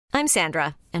I'm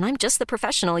Sandra, and I'm just the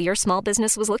professional your small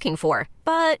business was looking for.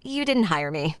 But you didn't hire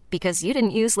me because you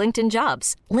didn't use LinkedIn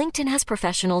Jobs. LinkedIn has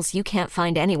professionals you can't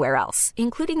find anywhere else,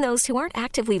 including those who aren't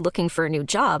actively looking for a new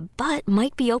job, but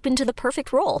might be open to the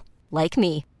perfect role, like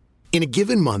me. In a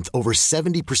given month, over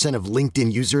 70% of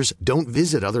LinkedIn users don't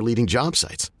visit other leading job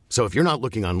sites. So if you're not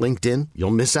looking on LinkedIn,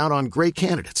 you'll miss out on great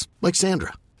candidates like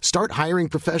Sandra. Start hiring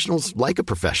professionals like a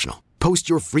professional. Post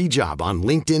your free job on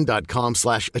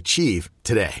linkedin.com/achieve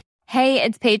today. Hey,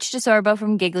 it's Paige DeSorbo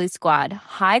from Giggly Squad.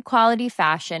 High quality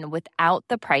fashion without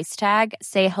the price tag.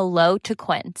 Say hello to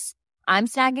Quince. I'm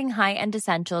snagging high-end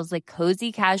essentials like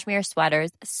cozy cashmere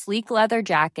sweaters, sleek leather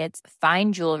jackets, fine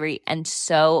jewelry, and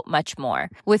so much more.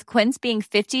 With Quince being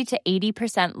 50 to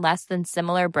 80% less than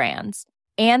similar brands.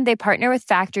 And they partner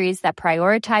with factories that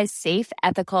prioritize safe,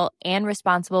 ethical, and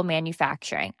responsible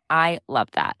manufacturing. I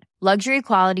love that. Luxury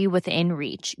quality within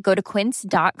reach. Go to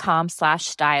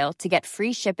quince.com/style to get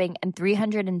free shipping and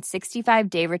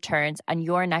 365-day returns on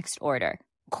your next order.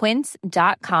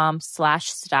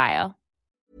 quince.com/style.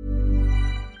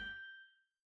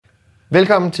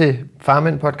 Velkommen til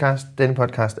Farmand Podcast. Denne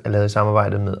podcast er lavet i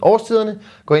samarbejde med Årstiderne.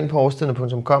 Gå ind på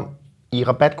årstiderne.com. I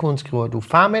rabatkoden skriver du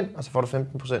Farmand, og så får du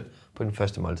 15% på din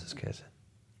første måltidskasse.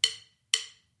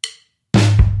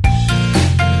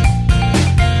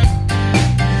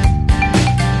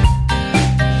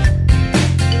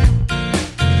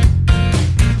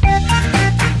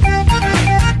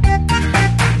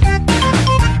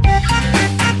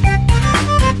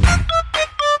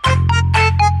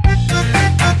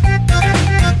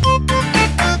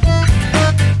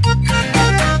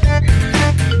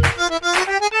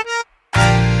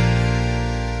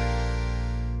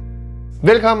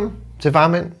 Velkommen til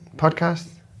Farmand Podcast.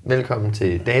 Velkommen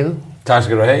til David. Tak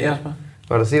skal du have, Jasper.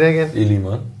 Godt at se dig igen. I lige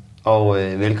måde. Og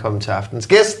velkommen til aftens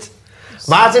gæst,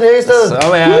 Martin Høgsted. Så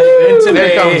er jeg tilbage.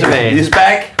 Velkommen tilbage. He's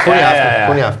back. Kun i aften.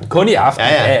 Kun i aften. Kun i aften?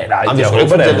 Ja. Nej, Jamen, jeg håber,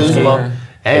 håber, det lyder som om.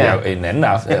 Ja. En anden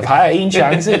aften. Jeg har en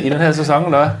chance i den her sæson,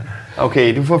 eller?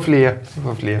 Okay, du får flere.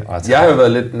 Jeg har jo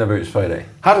været lidt nervøs for i dag.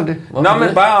 Har du det? Nå,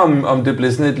 men bare om det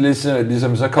bliver sådan et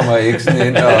ligesom så kommer eksen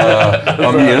ind, og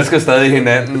om I elsker stadig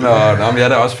hinanden, og om jeg er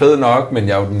da også fed nok, men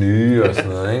jeg er jo den nye, og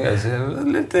sådan noget, ikke? Altså, jeg er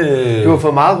lidt... Du har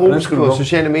fået meget ros på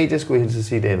sociale medier, skulle jeg hilse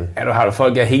sige, David. Ja, du har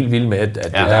folk, jeg er helt vild med, at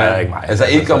det der er ikke mig. Altså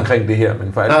ikke omkring det her,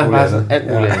 men for alt muligt andet.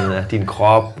 Alt muligt andet. Din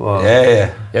krop og... Ja.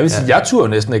 Jeg vil sige, jeg turde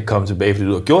næsten ikke komme tilbage, fordi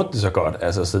du har gjort det så godt.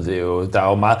 Altså, så det er jo, der er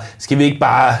jo meget... Skal vi ikke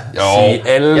bare sige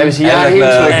alle... Jeg vil sige, jeg er helt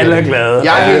tryg. Alle er glade.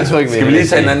 Jeg er helt tryg ved. Skal vi lige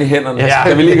tage hinanden i hænderne? Ja.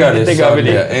 Skal vi lige gøre det? Det gør vi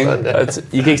lige.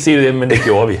 I kan ikke se det, men det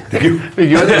gjorde vi. Vi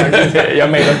gjorde det faktisk. Jeg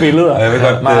maler billeder. Jeg vil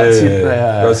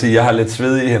godt sige, at jeg har lidt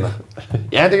sved i hænder.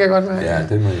 Ja, det kan jeg godt være. Ja,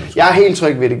 det må jeg er helt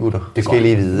tryg ved det, gutter. Det skal I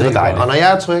lige vide. Det er dejligt. Og når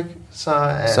jeg er tryg, så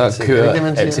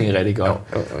kører alting rigtig godt.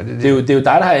 Det er jo dig,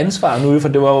 der har ansvar nu, for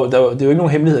det er jo ikke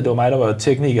nogen hemmelighed, det var mig, der var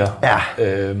tekniker. Ja.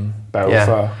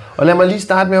 Og lad mig lige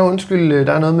starte med at undskylde,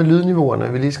 der er noget med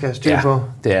lydniveauerne, vi lige skal have styr på.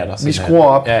 Det er der. Vi skruer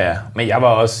op. Ja. Men jeg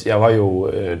var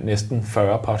jo næsten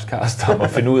 40 podcaster og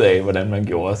finde ud af, hvordan man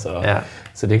gjorde, så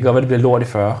det kan godt være, det bliver lort i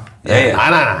 40. Ja.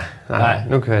 Nej,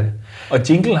 nu kører det. Og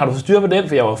jinglen, har du styr på den?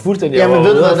 For jeg var fuldstændig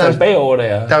bagover, da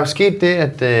jeg... Der er jo sket det,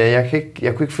 at jeg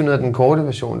kunne ikke finde ud af den korte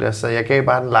version der, så jeg gav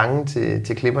bare den lange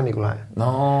til Klipper Nikolaj. Nå,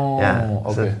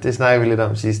 okay. Så det snakker vi lidt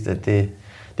om sidst, at det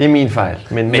er min fejl.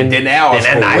 Men den er også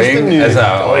god, ikke? Altså,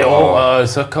 og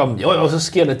så kom... Jo, så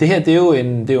sker der. Det her, det er jo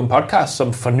en podcast,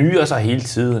 som fornyer sig hele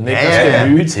tiden. Ikke? Der skal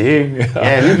nye ting.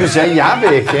 Ja, lige pludselig er jeg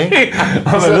væk, ikke?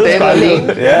 Og så det er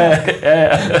alene. Ja.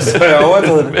 Så er jeg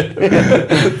overtaget det.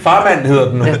 Farmand hedder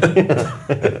den nu.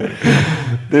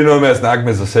 Det er noget med at snakke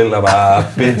med sig selv og bare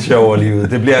bitch over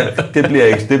livet. Det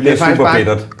bliver super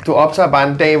bittert. Du optager bare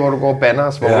en dag, hvor du går og bander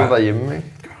og svogler derhjemme, ikke?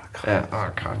 Ja,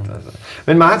 altså.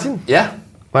 Men Martin? Ja?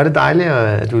 Var det dejligt,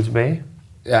 at du er tilbage?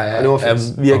 Ja, jeg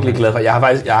er virkelig glad for. Jeg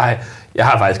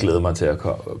har faktisk glædet mig til at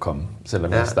komme,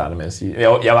 selvom jeg startede med at sige.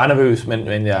 Jeg var nervøs, men nu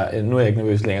er jeg ikke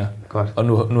nervøs længere. Godt. Og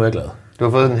nu er jeg glad. Du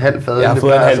har fået en halv fadøl. Jeg har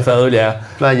fået en halv fadøl, ja.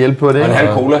 Plejer at hjælpe på det. Og en halv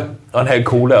cola. Og en halv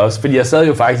cola også. Fordi jeg sad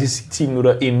jo faktisk 10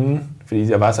 minutter inden,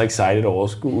 fordi jeg var så excited over at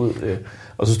skulle ud.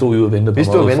 Og så stod jeg ude og ventede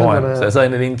på mig foran. Så jeg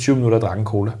sad inde 20 minutter og drak en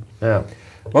cola. Ja.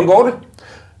 Hvordan går det?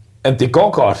 Jamen, det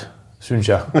går godt, synes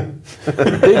jeg. Det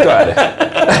gør det.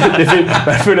 Det er fedt.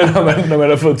 Man føler, når man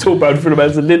har fået 2 børn, føler man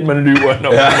altid lidt, man lyver,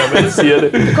 når man siger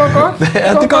det. Det går godt.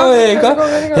 Ja, det går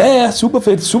godt. Ja, super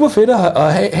fedt. Super fedt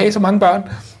at have så mange børn.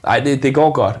 Nej, det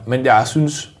går godt, men jeg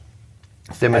synes...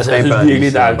 jeg synes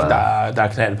virkelig, der er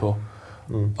knald på.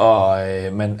 Og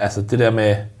det der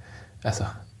med...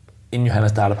 inden Johanna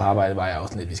startede på arbejde, var jeg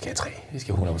også lidt, vi skal have 3. Vi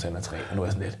skal 100% have 3. Og nu er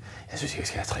jeg sådan lidt, jeg synes ikke, vi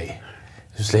skal have 3. Jeg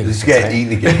synes slet ikke, vi skal have 1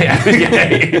 igen. Ja, vi skal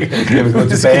have 1. Jeg vil gå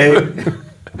tilbage.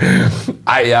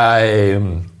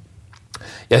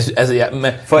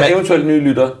 For eventuelt nye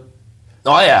lytter.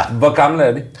 Nå ja. Hvor gammel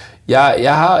er det?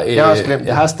 Jeg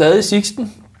har stadig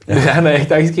Sixten. Ja. Der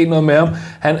er ikke sket noget med ham.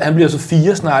 Han bliver så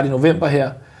 4 snart i november her.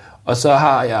 Og så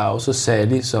har jeg også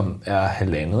Sally, som er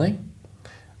 1,5, ikke?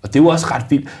 Og det er jo også ret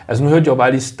vildt. Altså nu hørte jeg jo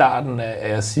bare lige starten af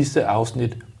jeres sidste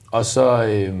afsnit, og så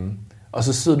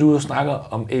sidder du og snakker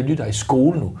om Ellie, der er i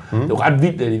skole nu. Det er jo ret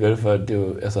vildt alligevel, for det er jo,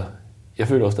 altså, jeg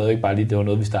føler jo stadig bare lige, det var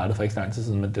noget, vi startede for ikke så lang tid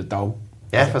siden, men det er jo...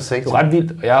 Ja, for det er ret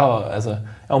vildt, og jeg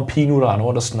er en pige nu, der render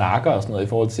rundt og snakker og sådan noget, i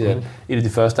forhold til, at et af de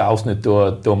første afsnit, det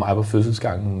var mig på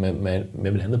fødselsgangen med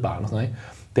mit andet barn og sådan noget, ikke?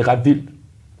 Det er ret vildt.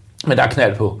 Men der er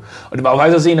knald på. Og det var jo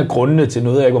faktisk også en af grundene til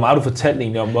noget, hvor meget du fortalte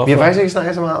egentlig om, hvorfor. Vi har faktisk ikke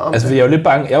snakket så meget om det. Altså, jeg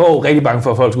var jo rigtig bange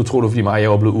for, at folk skulle tro, det var fordi mig,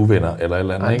 jeg var blevet uvenner,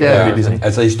 eller andet, ikke? Ja, ligesom.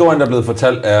 Altså, historien, der er blevet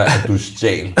fortalt, er, at du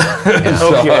stjal.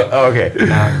 Okay.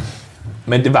 Ja.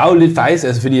 Men det var jo lidt faktisk,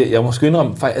 altså, fordi jeg måske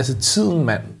indrømme, altså tiden,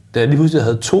 mand, da jeg lige pludselig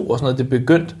havde 2 og sådan noget, det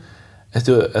begyndte.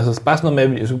 Altså, det var altså bare sådan noget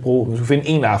med, at man skulle finde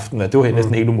en aften, og det var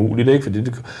næsten helt umuligt, ikke? Fordi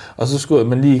og så skulle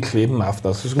man lige klippe en aften,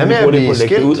 og så skulle man bruge det på at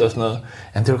lægge det ud og sådan noget.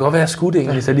 Jamen, det ville godt være, at jeg skulle det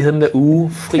egentlig, så jeg lige havde den der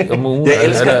uge fri om ugen. Jeg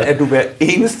elsker, at du hver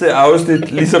eneste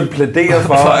afsnit ligesom plæderer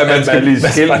for, at man skal blive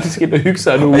skilt. Man skal hygge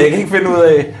sig nu. Og jeg kan ikke finde ud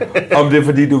af, om det er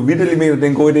fordi, du vitterligt mener, det er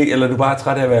en god idé, eller du bare er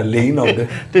træt af at være alene om det.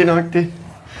 Det er nok det.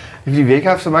 Fordi vi ikke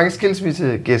har haft så mange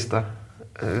skilsmissegæster.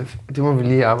 Det må vi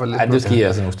lige arbejde lidt på. Det skal jeg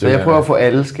altså nogle stykker. Så jeg prøver at få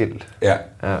alle skilt. Ja.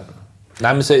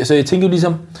 Nej, men så jeg tænker jo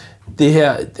ligesom, det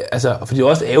her, altså, for det er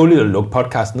også ærgerligt at lukke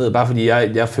podcasten ned, bare fordi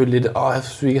jeg følte lidt, jeg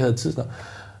synes ikke, jeg havde tid.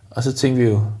 Og så tænkte vi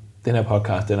jo, den her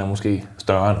podcast, den er måske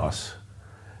større end os.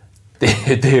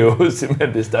 Det er jo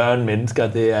simpelthen det større end mennesker,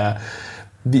 det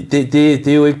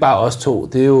er jo ikke bare os to,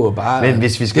 det er jo bare... Men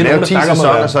hvis vi skal lave 10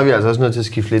 sæsoner, så er vi altså også nødt til at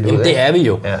skifte lidt ud. Jamen, det er vi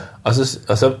jo. Ja. Og så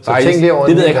faktisk, tænk lige over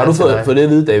det ved jeg ikke, har du fået det at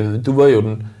vide, David? Du var jo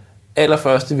den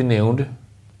allerførste, vi nævnte,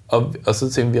 og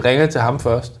så tænkte vi, ringer til ham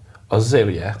først, og så sagde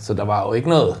du ja, så der var jo ikke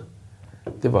noget.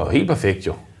 Det var jo helt perfekt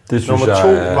jo. Det synes Nummer 2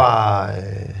 var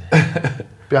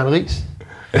Bjørn Riis.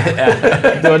 Ja,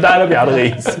 det var dig, der Bjarne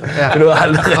Riis. Ja. Det var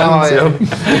aldrig ringet til ham.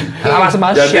 Han var så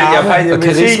meget charme og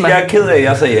karisma. Jeg er ked af, at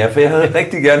jeg sagde ja, for jeg havde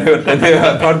rigtig gerne hørt den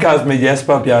her podcast med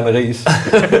Jasper og Bjarne Riis.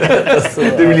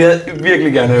 Det ville jeg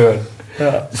virkelig gerne høre.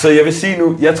 Ja. Så jeg vil sige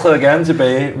nu, jeg træder gerne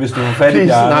tilbage, hvis du har fat i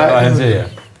Bjarne, og han siger ja.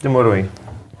 Det må du ikke.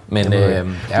 Men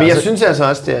jeg synes altså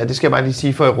også, det skal jeg bare lige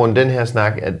sige for at runde den her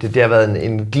snak, at det har været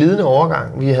en glidende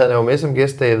overgang. Vi havde jo med som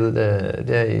gæst, David,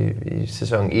 der i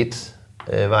sæson 1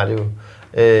 var det jo.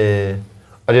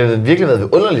 Og det har virkelig været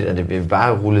underligt, at det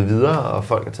bare rullet videre, og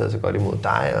folk har taget så godt imod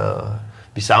dig, og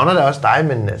vi savner da også dig,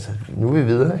 men altså, nu er vi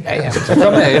videre, ikke? Ja, så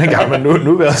kommer jeg en gang, men nu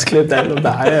er vi også glemt alt om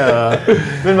dig. Og...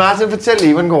 Men Martin, fortæl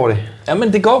lige, hvordan går det?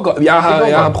 Jamen, det går godt. Jeg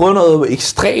har prøvet noget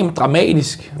ekstremt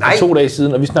dramatisk for 2 dage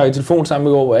siden, og vi snakkede i telefon sammen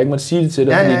i går, hvor jeg ikke måtte sige det til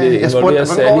dig, fordi det involverer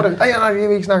Sally. Hvordan går det? Nej, vi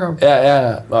vil ikke snakke om.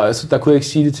 Ja, og altså, der kunne jeg ikke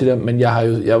sige det til dig, men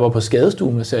jeg var på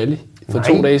skadestue med Sally for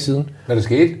 2 dage siden. Hvad der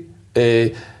skete?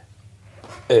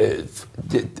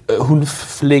 Hun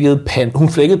flækkede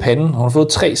panden. Hun har fået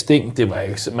 3 sting. Det var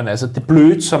ikke, men altså det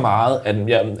blødte så meget, at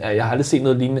jeg har aldrig set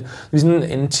noget lignende. Sådan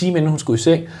en time inden hun skulle i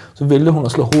seng, så væltede hun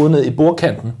at slå hovedet ned i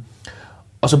bordkanten.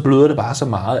 Og så bløder det bare så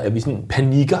meget, at vi sådan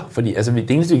panikker, fordi altså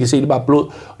det eneste vi kan se, det er bare blod,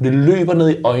 og det løber ned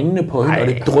i øjnene på hende, og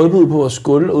det drypper ud på vores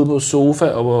gulv, ud på sofa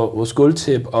og vores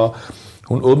gulvtæppe, og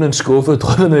hun åbnede en skuffe og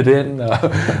dryppede ned i den, og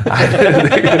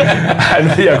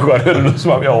jeg kunne godt høre det,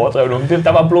 som om jeg overdrev nu,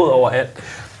 der var blod overalt.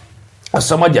 Og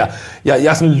så måtte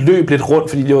jeg sådan løb lidt rundt,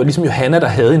 fordi det var ligesom Johanna, der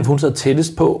havde hende, for hun sad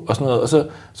tættest på, og sådan noget, og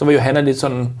så var Johanna lidt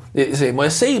sådan, jeg sagde, må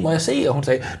jeg se, og hun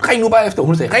sagde, ring nu bare efter, og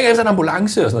hun sagde, ring efter en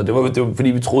ambulance, og sådan noget, det var fordi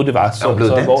vi troede, det var så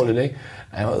alvorligt, ikke?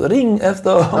 Ring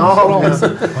efter,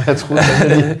 jeg troede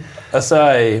det.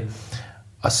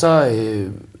 Og så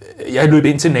jeg løb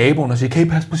ind til naboen og sagde, kan I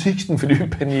passe på Sixten, fordi vi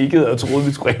panikkede og troede,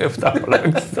 vi skulle ringe efter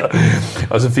ambulance.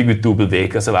 Og så fik vi dubbet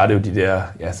væk, og så var det jo de der,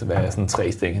 så var jeg sådan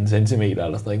 3 sting, en centimeter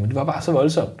eller sådan noget, men det var bare så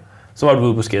voldsomt. Så var du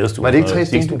ude på skadestuen. Var det ikke 3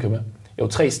 sting? Jo,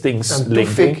 3 stings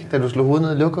længde. Du fik, da du slog hovedet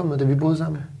ned i lokummet, da vi boede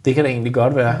sammen? Det kan da egentlig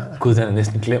godt være. Gud, den er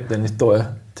næsten glemt, den historie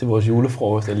til vores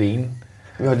julefrokost alene.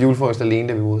 Vi holdt julefrokost alene,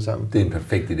 da vi boede sammen. Det er en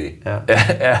perfekt idé. Ja.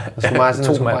 Og skulle meget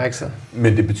sådan, skulle brække sig.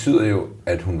 Men det betyder jo,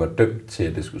 at hun var dømt til,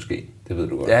 at det skulle ske. Det ved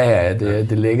du godt. Ja,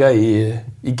 det ligger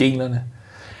i generne.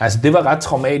 Altså, det var ret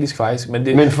traumatisk faktisk.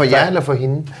 Men for jer eller for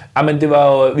hende? Ja, men det var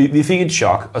jo, vi fik et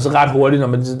chok, og så ret hurtigt,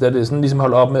 da det sådan ligesom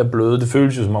holdt op med at bløde. Det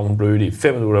føltes jo, som om hun blødte i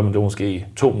 5 minutter, men det var måske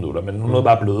 2 minutter. Men hun nåede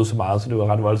bare bløde så meget, så det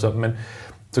var ret voldsomt. Men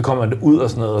så kommer man det ud og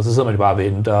sådan noget, og så sidder man bare og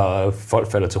venter, og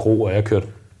folk falder til ro, og jeg kørte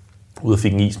ud og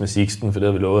fik en is med Sixten, for det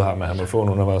havde vi lovet ham, at han måtte få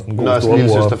nogen, der var sådan en god storebror. Når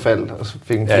lille søster faldt, og så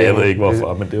fik en jeg ved ikke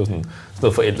hvorfor, men det er jo sådan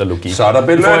noget forældrelogik. Så er der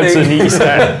belønning.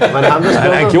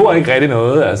 Han gjorde ikke rigtig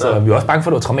noget. Altså, vi var også bange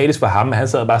for, at det var traumatisk for ham, men han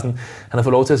sad bare sådan, han havde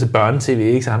fået lov til at se børne-tv,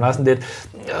 ikke? Så han var sådan lidt,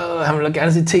 han ville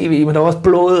gerne se tv, men der var også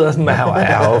blod, og sådan, men han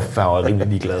var rimelig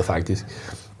ligeglad faktisk.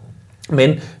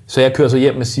 Men så jeg kører så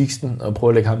hjem med Sixten og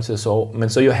prøver at lægge ham til at sove. Men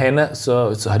så Johanna,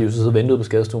 så har de jo så ventet på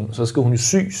skadestuen, så skal hun jo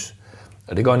sys.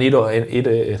 Og det går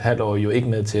et halvt år jo ikke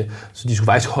med til. Så de skulle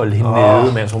faktisk holde hende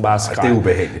nede, mens hun bare skreg. Det er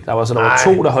ubehageligt. Der var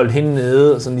 2, der holdt hende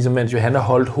nede, sådan ligesom mens Johanna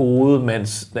holdt hovedet,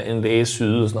 mens en læge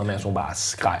syede og sådan noget, mens hun bare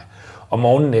skreg. Og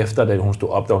morgenen efter, da hun stod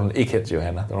op, der var hun ikke hen til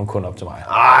Johanna, der var hun kun op til mig.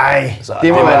 Ej, så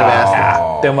det må være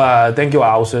det værste. Den gjorde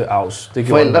afs.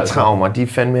 Forældretraumer, de er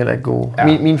fandme heller ikke gode. Ja.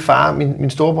 Min far, min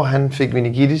storebror, han fik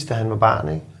meningitis, da han var barn,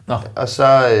 ikke? Nå. Og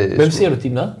så... Hvem siger du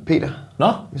din med? Peter.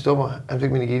 Nå. Min storebror, han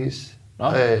fik meningitis.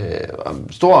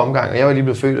 Stor omgang, og jeg var lige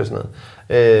blevet født og sådan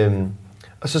noget.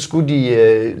 Og så skulle de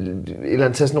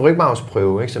eller tage sådan en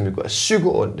rygmarvsprøve, ikke, som jo gør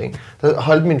psyko-ondt. Ikke? Der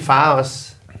holdt min far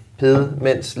også pede,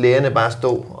 mens lægerne bare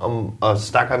stod og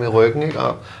stak ham i ryggen. Ikke?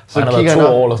 Og så han kigger han op,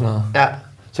 2 år eller sådan noget. Ja,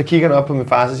 så kigger han op på min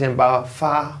far, så siger han bare,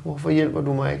 far, hvorfor hjælper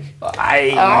du mig ikke? Nej.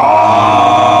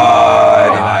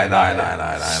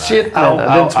 Shit, man,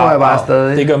 og den tror jeg bare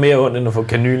stadig. Det gør mere ondt, end at få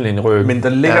kanylen ind i ryggen. Men der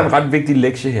ligger en ret vigtig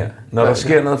lektie her. Når der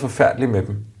sker noget forfærdeligt med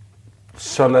dem,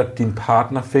 så lad din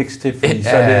partner fikse det, fordi så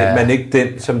er man ikke den,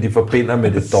 som de forbinder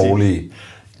med det dårlige.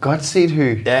 Godt set,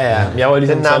 Høgh. Ja. Jeg var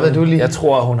ligesom sådan, du lige. Jeg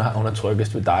tror, hun er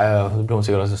tryggest ved dig, og så blev hun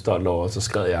sikkert også stolt over, og så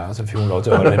skred jeg, og så fik hun lov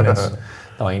til at holde det, mens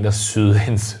der var en, der syede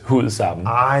hendes hud sammen.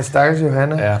 Ej, stakkels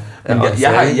Johanna. Ja.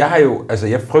 Jeg har jo, altså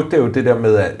jeg frygter jo det der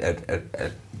med,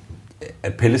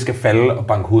 at Pelle skal falde og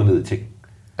banke hovedet ned i ting.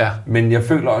 Ja. Men jeg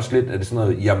føler også lidt, at det er sådan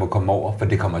noget, jeg må komme over, for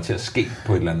det kommer til at ske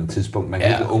på et eller andet tidspunkt. Man kan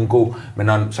ikke undgå, men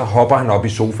så hopper han op i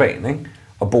sofaen, ikke?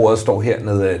 Og bordet står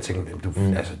hernede, og jeg tænker,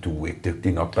 du er ikke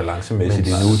det er nok balancemæssigt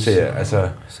endnu til, altså...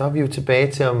 Så er vi jo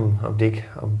tilbage til, om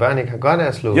børn ikke har godt af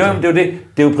at slå. Jo, men det er jo det.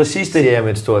 Det er jo præcis det. Det er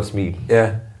med et stort smil. Ja.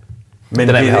 Men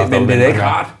det er ikke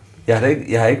rart.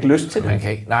 Jeg har ikke lyst til det. Man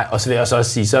kan ikke. Nej, og så vil jeg også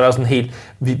sige, så er der sådan helt,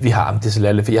 vi har det så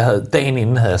lalle, for dagen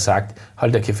inden havde jeg sagt,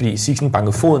 hold da kæft, fordi Sixten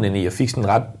bankede foden ind i, og fik sådan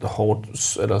ret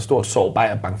stort sår, bare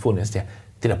at banke foden ind i,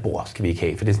 det der bord skal vi ikke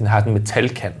have, for det har sådan en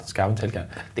metalkant, skarp metalkant.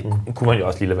 Det kunne man jo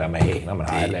også lige lade være med at have, når man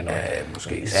har et eller andet.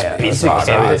 Måske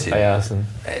og jeg er sådan,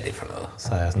 det er for noget. Så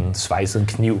har jeg sådan svejset en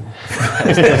kniv.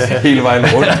 Hele vejen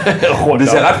rundt. Det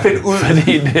ser ret fedt ud.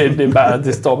 Fordi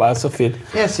det står bare så fedt.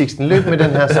 Ja, Sixten, løb med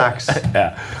den her saks. Ja.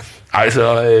 Altså,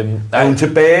 er hun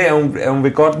tilbage? Er hun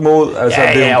ved godt mod? Altså,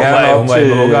 vil hun gerne op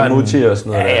til Mutti og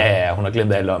sådan noget? Ja, hun har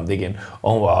glemt alt om det igen.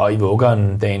 Og hun var i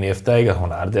vuggeren dagen efter, ikke? Og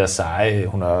hun har det der seje. Så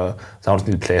har hun sådan en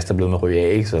lille plads, der er blevet med ryge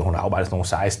af, ikke? Så hun har arbejdet sådan nogle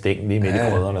seje sting lige midt i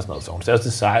grøderne og sådan noget. Så hun ser også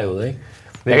det seje ud, ikke?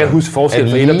 Jeg kan huske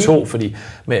forskellen for 1 og 2, fordi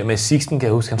med Sixten kan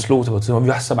jeg huske, han slog sig på et tidspunkt. Vi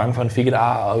var så bange for, at han fik et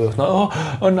ar, og vi var sådan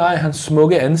noget, nej, hans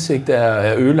smukke ansigt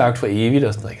er ødelagt for evigt,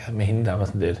 og sådan noget. Med hende, der var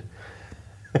sådan lidt...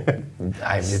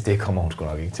 Nej, men det kommer hun sgu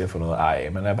nok ikke til at få noget af.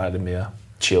 Man er bare lidt mere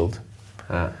chilled.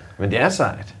 Ja, men det er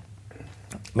sejt.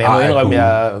 Men jeg må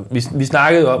indrømme, vi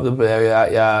snakkede om det,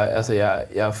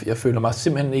 jeg føler mig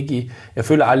simpelthen ikke i... Jeg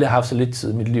føler aldrig, jeg har haft så lidt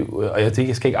tid i mit liv, og jeg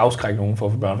skal ikke afskrække nogen for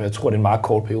at få børn, for jeg tror, det er en meget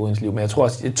kort periode i ens liv, men jeg tror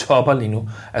også, det topper lige nu.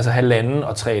 Altså 1,5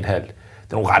 og 3,5. Det er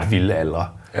nogle ret vilde aldre.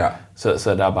 Ja.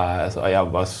 Så der er bare... Altså, og jeg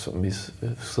var også... Vi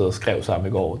sidder og skrev sammen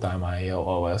i går, dig og mig,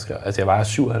 og jeg skrev... Altså jeg vejer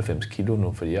 97 kilo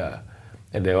nu, fordi jeg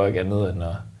laver ikke andet end at...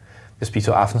 Jeg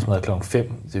spiser aftensmad kl.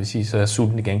 5, det vil sige, så er jeg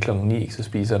sulten igen kl. 9, så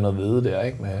spiser jeg noget hvede der,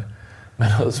 ikke? Med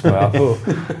noget smør på.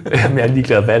 Men jeg er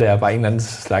ligeglad, hvad det er, bare en eller anden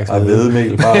slags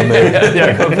hvedemel bare med.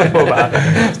 Jeg kommer på bare.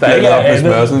 Der er ikke op med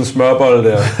smør, sådan en smørbold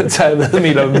der. Tager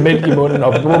hvedemel og mælk i munden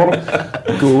og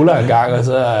gåler en gang, og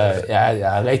så jeg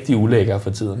er rigtig ulækker for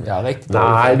tiden. Jeg er rigtig dårlig.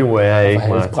 Nej, du er ikke,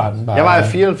 Martin. Jeg var i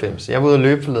 94. Jeg var ude at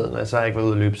løbe forleden, og så har jeg ikke været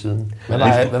ude at løbe siden. Hvad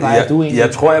vejer du egentlig?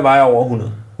 Jeg tror, jeg vejer over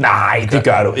 100. Nej, det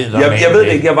gør du ikke. Jeg ved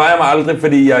det ikke. Jeg vejer mig aldrig,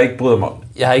 fordi jeg ikke bryder mig om.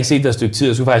 Jeg har ikke set dig et stykke tid.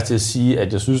 Jeg skulle faktisk til at sige,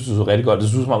 at jeg synes, du så rigtig godt. Det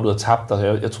synes som om, du har tabt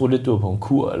dig. Jeg tror lidt, du var på en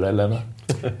kur eller et eller andet.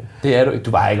 Det er du ikke.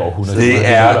 Du vejer ikke over 100. Det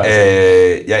er...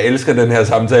 jeg elsker den her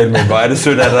samtale, men hvor er det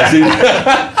sødt, at der siger.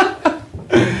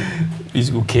 Vi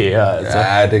skulle kære, altså.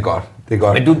 Ja, det er godt. Det er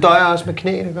godt. Men du døjer også med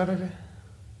knæene, gør du det?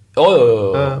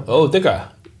 Jo, det gør jeg.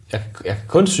 Jeg kan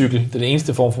kun cykle. Det er den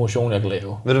eneste form for motion, jeg kan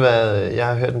lave. Ved du hvad? Jeg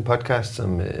har hørt en podcast,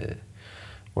 som...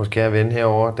 vores kære ven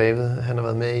herovre, David, han har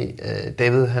været med i.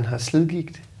 David, han har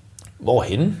slidgigt.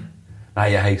 Hvorhenne? Nej,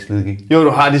 jeg har ikke slidgigt. Jo, du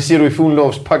har. Det siger du i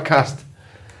Fuglenlovs podcast.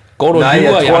 Går du Nej,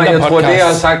 jeg tror, det jeg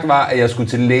har sagt var, at jeg skulle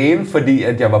til lægen, fordi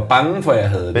at jeg var bange for, at jeg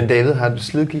havde det. Men David, har du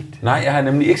slidgigt? Nej, jeg har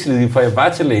nemlig ikke slidgigt, for jeg var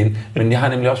til lægen. Men jeg har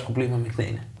nemlig også problemer med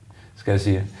knæene. skal jeg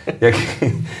sige.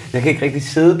 Jeg kan ikke rigtig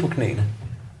sidde på knæene,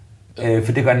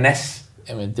 for det gør nas.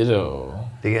 Jamen, det er jo...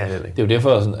 Det kan jeg heller ikke. Det er jo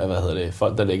derfor, sådan,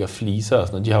 folk, der lægger fliser og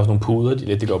sådan noget, de har jo sådan nogle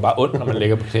puder, det går bare ondt, når man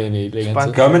lægger på knæene i længere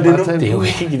tid. Gør man det nu? Det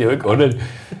er jo ikke ondt.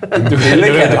 Pelle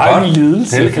kan det godt.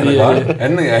 Pelle kan det godt.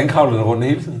 Han kravler rundt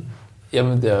hele tiden.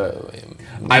 Jamen, det er...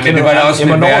 Nej, men det var da også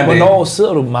hvornår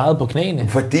sidder du meget på knæene?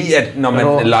 Fordi at når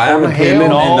man leger med Pelle,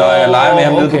 når jeg leger med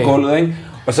ham nede på gulvet, ikke?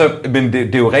 Og så, men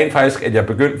det er jo rent faktisk, at jeg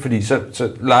begyndte, fordi så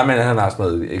leger man, at han har sådan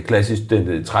noget klassisk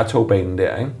trætogbanen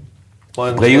der, ikke?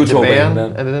 Brio-togbanen.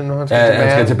 Er det den, nu han skal til bageren? Ja,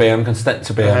 han skal til bageren, konstant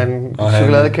til bageren. Og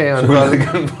chokoladekage og en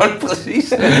bold,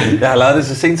 præcis. Jeg har lavet det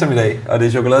så sent som i dag, og det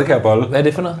er chokoladekage og bold. Hvad er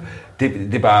det for noget?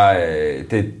 Det er bare,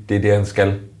 det er det, han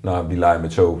skal, når vi leger med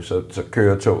tog. Så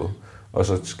kører toget, og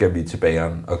så skal vi til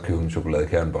bageren og købe en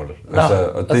chokoladekage og en bold.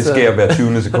 Og det sker hver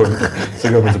 20. sekund.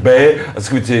 Så går vi tilbage, og så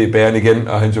skal vi til bageren igen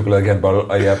og have en chokoladekage og en bold.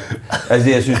 Og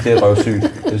jeg synes, det er røvsygt.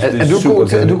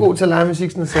 Er du god til at lege med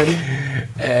Sixten selv?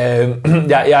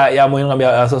 Jeg må indrømme,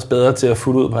 at jeg er så bedre til at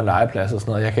fulde ud på en legeplads og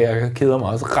sådan noget. Jeg keder mig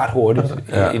også ret hurtigt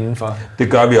indenfor.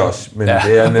 Det gør vi også, men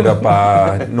det er netop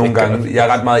bare nogle gange... Jeg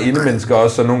er ret meget indemenneske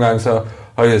også, så nogle gange så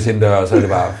holder jeg sin dør, og så er det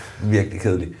bare virkelig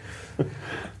kedeligt.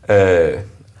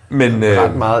 Men,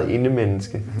 ret meget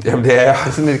indemenneske. Jamen det er jeg. Det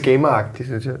er sådan lidt gameragtigt,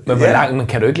 synes jeg. Men hvor langt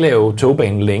kan du ikke lave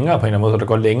togbanen længere på en eller anden måde, så der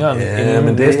går længere end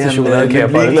men det er chokoladekage?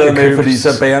 Jeg er ligeglad med, fordi så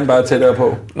er bageren bare tættere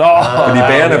på. Fordi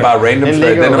bageren er bare random, den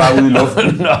er bare ude i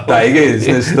luften. Der er ikke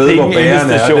sådan et sted, hvor bageren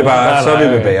er. Det er bare, så er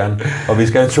vi ved bageren. Og vi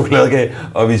skal have en chokoladekage,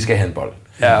 og vi skal have en bold.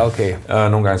 Ja, okay.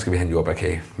 Og nogle gange skal vi have en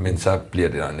jordbærkage, men så bliver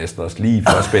det der næsten også lige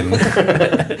for spændende.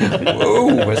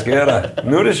 Wow, hvad sker der?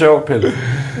 Nu er det sjovt, Pelle.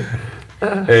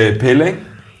 Pelle, ikke?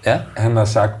 Ja. Han har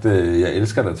sagt, jeg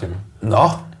elsker dig til mig. Nå,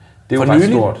 det er jo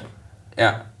faktisk stort. Ja.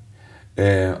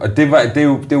 Og det er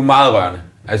jo meget rørende.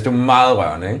 Altså, det er jo meget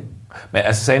rørende, ikke? Men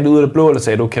altså, sagde han det ud af det blå, eller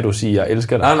sagde du, kan du sige, jeg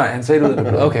elsker dig? Nej, han sagde det ud af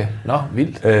det blå. Okay, nå,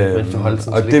 vildt.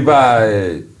 Og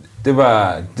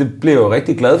det blev jeg jo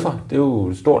rigtig glad for. Det er jo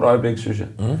et stort øjeblik, synes jeg.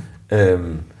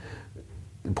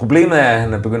 Problemet er, at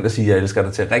han er begyndt at sige, at jeg elsker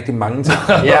dig til rigtig mange ting.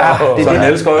 Ja, så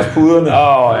han elsker også puderne.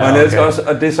 Og han elsker også,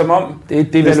 og det er som om,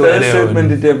 det er stadig sødt, men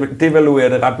det devaluerer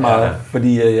det ret meget,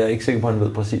 fordi jeg er ikke sikker på, at han ved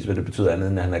præcis, hvad det betyder andet,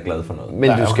 end at han er glad for noget. Men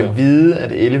du skal vide,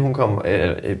 at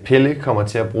Pelle kommer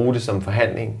til at bruge det som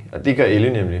forhandling, og det gør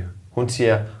Elle nemlig. Hun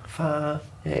siger, far,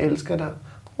 jeg elsker dig.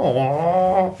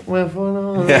 Må jeg få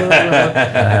noget? Ja,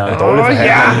 han er en dårlig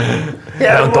forhandler.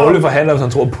 Han er en dårlig forhandler, hvis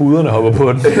han tror, at puderne hopper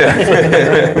på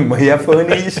den. Må jeg få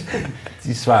en is?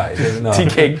 De svarer ikke. De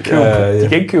kan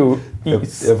ikke købe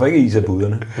is. Jeg får ikke is af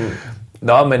puderne.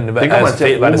 Nå, men var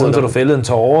det sådan, at du fældede en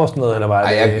tårer og sådan noget? Eller var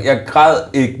det... Nej, jeg græd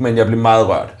ikke, men jeg blev meget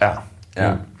rørt.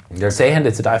 Ja. Sagde han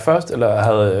det til dig først, eller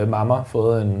havde mamma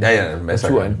fået en masser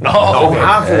tur?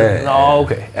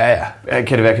 Okay. Ja.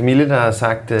 Kan det være Camille, der har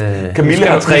sagt... Camille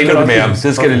har trænet det med ham,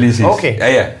 det skal det lige siges. Okay.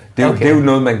 Ja. Det er jo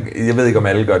noget, man... Jeg ved ikke, om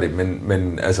alle gør det,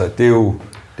 men altså, det er jo...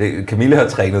 Camille har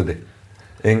trænet det.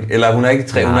 Ikke? Eller hun har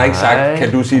ikke sagt,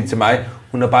 kan du sige det til mig?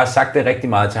 Hun har bare sagt det rigtig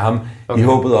meget til ham, i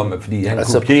håbet om, fordi han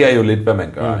kopierer jo lidt, hvad man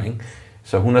gør. Ikke?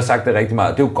 Så hun har sagt det rigtig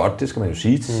meget. Det er jo godt, det skal man jo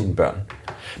sige til sine børn.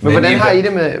 Men hvordan har I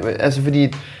det med... Altså,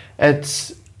 fordi...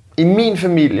 at i min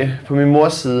familie, på min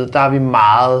mors side, der er vi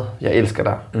meget, jeg elsker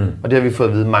dig. Og det har vi fået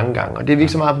at vide mange gange. Og det er vi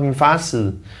ikke så meget på min fars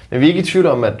side. Men vi er ikke i tvivl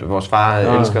om, at vores far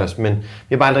elsker os, men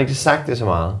vi har bare aldrig rigtig sagt det så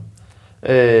meget.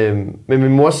 Men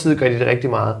min mors side gør de det rigtig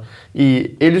meget. I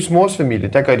Ellis mors familie,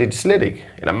 der gør de det slet ikke.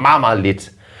 Eller meget, meget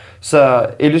lidt. Så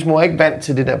Ellis mor er ikke vant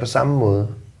til det der på samme måde.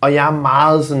 Og jeg er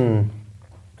meget sådan...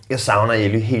 Jeg savner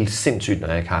Elly helt sindssygt, når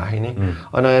jeg ikke har hende. Ikke?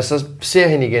 Og når jeg så ser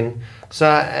hende igen, så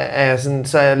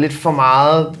er jeg lidt for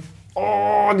meget...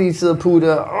 de sidder og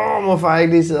putter. Må far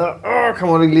ikke lige sidde?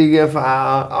 Kommer du ikke lige her,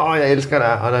 far? Jeg elsker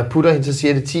dig. Og når jeg putter hende, så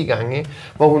siger jeg det 10 gange. Ikke?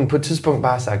 Hvor hun på et tidspunkt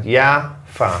bare har sagt, ja,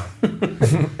 far.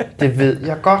 Det ved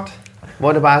jeg godt.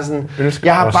 Hvor det bare sådan... Jeg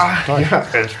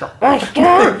elsker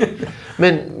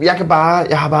Men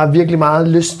jeg har bare virkelig meget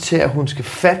lyst til, at hun skal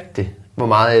fatte det, hvor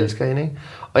meget jeg elsker hende. Ikke?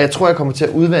 Og jeg tror, jeg kommer til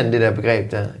at udvande det der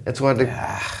begreb der. Jeg tror, at det...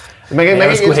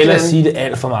 Jeg skulle hellere sige det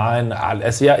alt for meget end aldrig.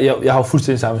 Altså, jeg har jo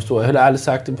fuldstændig samme historie. Jeg har aldrig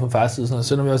sagt det på fars side, sådan,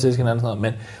 selvom jeg også elsker hinanden.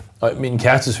 Men og min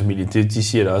kærestes familie, de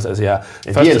siger det også. Altså,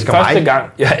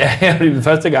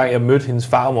 første gang, jeg mødte hendes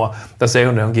farmor, der sagde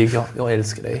hun, at hun gik, jeg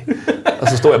elsker dig. Og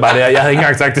så stod jeg bare der. Jeg havde ikke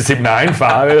engang sagt det til min egen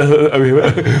far.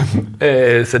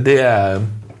 Så det er...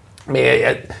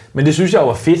 Men det synes jeg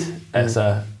var fedt.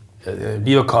 Altså...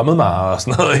 lige var kommet mig og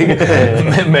sådan noget, ikke?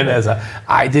 men altså,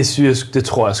 det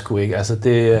tror jeg sgu ikke. Altså,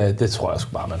 det tror jeg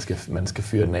sgu bare, man skal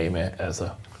fyre den af med. Altså,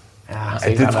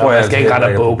 jeg skal ikke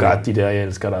rette Bogart, de der, jeg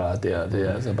elsker dig, det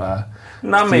er altså bare...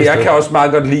 Nej, men jeg kan også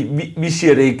meget godt lide, vi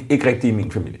siger det ikke rigtigt i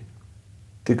min familie.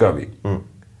 Det gør vi ikke.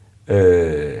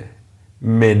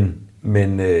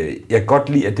 Men jeg kan godt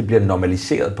lide, at det bliver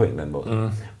normaliseret på en eller anden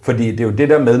måde. Fordi det er jo det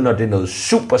der med, når det er noget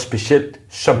super specielt,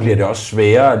 så bliver det også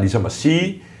sværere ligesom at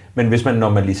sige. Men hvis man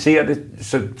normaliserer det,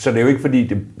 så er det jo ikke fordi,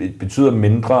 det betyder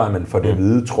mindre, at man får det at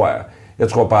vide, tror jeg. Jeg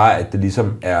tror bare, at det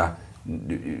ligesom er...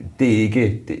 Det er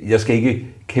ikke... Jeg skal ikke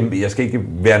kæmpe, jeg skal ikke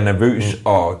være nervøs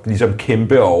og ligesom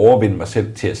kæmpe og overvinde mig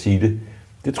selv til at sige det.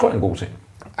 Det tror jeg er en god ting.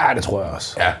 Ja, det tror jeg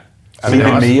også. Ja. Sige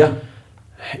det mere.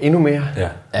 Endnu mere. Ja,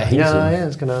 helt sikkert. Jeg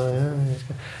elsker dig.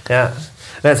 Ja.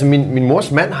 Altså, min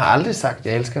mors mand har aldrig sagt,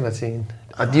 jeg elsker dig til hende.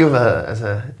 Og de har været, altså,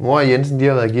 mor og Jensen, de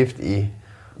har været gift i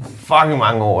fucking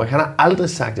mange år. Han har aldrig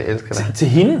sagt, jeg elsker dig. Til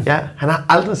hende? Ja, han har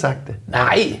aldrig sagt det.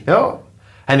 Nej. Jo,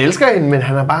 han elsker hende, men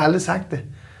han har bare aldrig sagt det.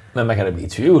 Men man kan da blive i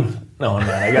tvivl, når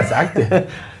han ikke har sagt det.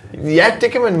 Ja,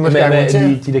 det kan man måske argumentere.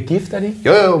 Men de der gift, er de?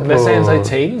 Jo. Hvad sagde han så i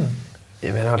talen?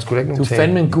 Jamen, han har sgu da ikke nogen tale. Du er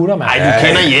fandme en gutter, mand. Nej, du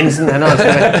kender Jensen. Han har også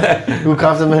du er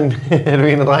kraftet, men du er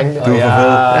en af drengene. Du er for fed.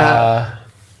 Ja.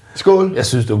 Skål. Jeg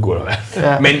synes, du er gutter, mand.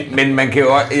 Ja. Men man kan jo,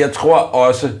 jeg tror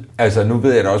også, altså nu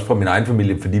ved jeg det også fra min egen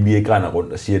familie, fordi vi ikke render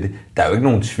rundt og siger det, der er jo ikke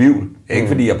nogen tvivl. Ikke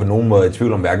fordi jeg på nogen måde er i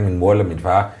tvivl om, hverken min mor eller min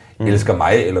far elsker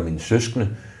mig eller mine søskende.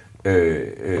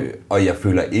 Og jeg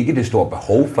føler ikke det store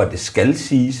behov for, at det skal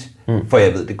siges, for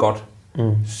jeg ved det godt.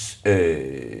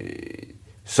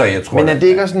 Så jeg tror, men er det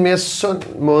ikke også en mere sund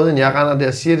måde, end jeg render der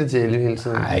og siger det til Ellie hele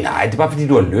tiden? Nej, det er bare fordi,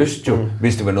 du har lyst jo.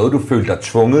 Hvis det var noget, du følte dig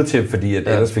tvunget til, fordi at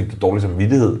ellers fik du dårlig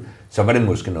samvittighed, så var det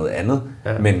måske noget andet.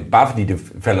 Ja. Men bare fordi det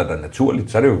falder dig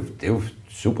naturligt, så er det jo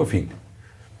super fint.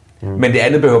 Men det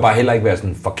andet behøver bare heller ikke være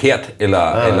sådan forkert,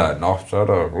 eller nå, så er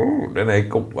der, den er ikke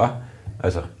god, hva'?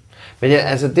 Altså. Men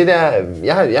altså det der,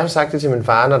 jeg har sagt det til min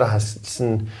far, når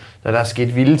der er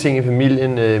sket vilde ting i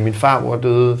familien. Min farmor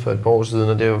døde for et par år siden,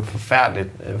 og det er jo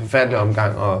forfærdelig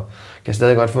omgang, og kan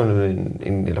stadig godt få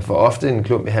eller for ofte en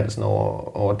klump i halsen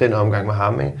over den omgang med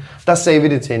ham. Ikke? Der sagde vi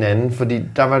det til hinanden, fordi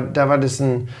der var det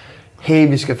sådan, hey,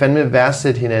 vi skal fandme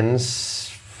værdsætte hinandens,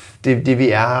 det vi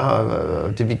er,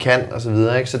 og det vi kan, og så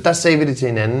videre. Ikke? Så der sagde vi det til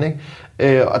hinanden,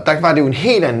 ikke? Og der var det jo en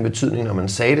helt anden betydning, når man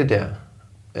sagde det der.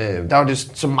 Der var det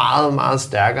så meget, meget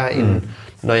stærkere, end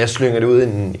når jeg slynger det ud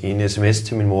i en sms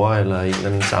til min mor, eller i en eller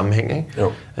anden sammenhæng. Ikke?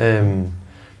 Jo. Men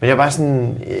jeg er bare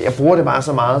sådan, jeg bruger det bare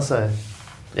så meget, så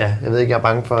ja, jeg ved ikke, jeg er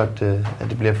bange for, at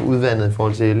det bliver for udvandet i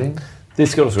forhold til Elle. Ikke? Det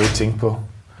skal du så ikke tænke på.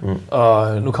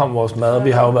 Og nu kommer vores mad,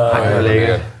 vi har jo været...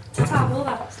 lækkert. Du tager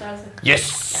hovedretstørrelse.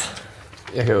 Yes!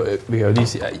 Vi kan jo lige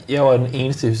sige, jeg var den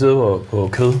eneste, vi sidder på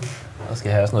kød, og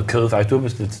skal have sådan noget kød. Faktisk, du har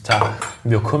bestilt til tar.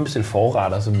 Vi har kun bestilt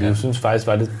forretter, som vi jo synes faktisk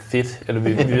var lidt fedt. Eller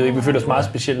vi føler os meget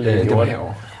specielt, da vi gjorde det.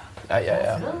 Ja.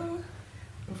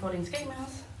 Nu får du en skæg med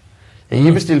os. Ja, I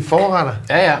har bestilt forretter?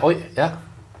 Ja.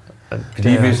 Fordi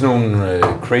vi er sådan nogle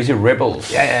crazy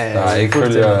rebels, der ikke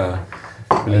følger...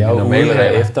 Jeg er normale her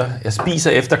efter. Jeg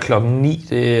spiser efter 9:00.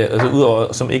 Det er altså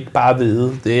udover som ikke bare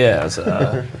hvide. Det er altså det er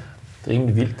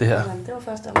rimelig vildt det her. Jamen, det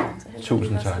var første omgang.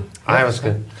 Tusind tak. Ej, hvor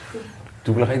skønt.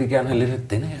 Du vil rigtig gerne have lidt af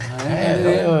denne her.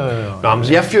 Ja. Nå, men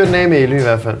så jeg fyrer den af med Elle i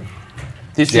hvert fald.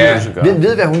 Det synes jeg, du skal gøre.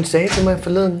 Ved hvad hun sagde til mig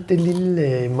forleden? Det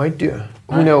lille møgdyr.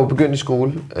 Hun er jo begyndt i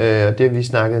skole, og det har vi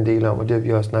snakket en del om, og det har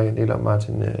vi også snakket en del om,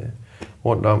 Martin,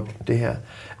 rundt om det her.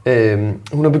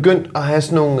 Hun har begyndt at have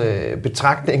sådan nogle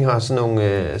betragtninger og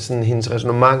sådan hendes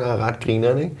ræsonnementer er ret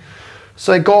grinerne, ikke?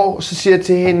 Så i går, så siger jeg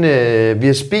til hende, vi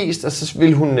har spist, og så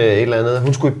ville hun et eller andet,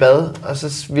 hun skulle i bad, og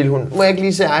så ville hun, må jeg ikke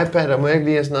lige se iPad, og må jeg ikke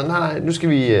lige sådan noget, nej,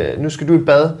 nu skal du i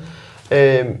bad.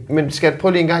 Men skal jeg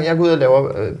prøve lige en gang, jeg går ud og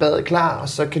laver badet klar, og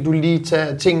så kan du lige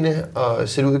tage tingene og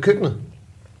sætte ud i køkkenet.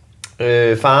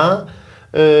 Far,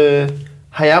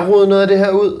 har jeg rodet noget af det her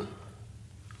ud?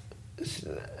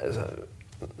 Altså,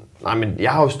 nej, men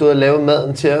jeg har jo stået og lavet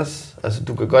maden til os. Altså,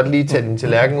 du kan godt lige tage din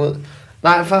tallerken ud.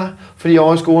 Nej, far, fordi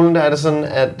over i skolen, der er det sådan,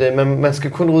 at man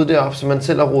skal kun rydde det op, så man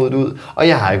selv har rodet ud. Og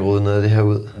jeg har ikke rodet noget af det her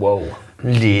ud. Wow.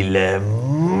 Lille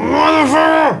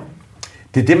motherfucker!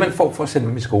 Det er det, man får for at sende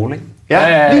dem i skole, ikke?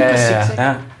 Ja, lige præcis.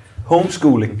 Ja.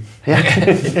 Homeschooling. Ja.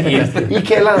 I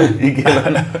kælderen. I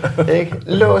kælderen. Ikke?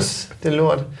 Lås det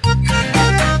lort.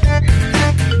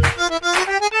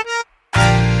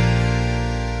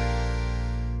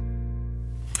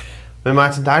 Men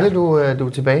Martin, dejligt, du er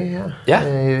tilbage her. Ja.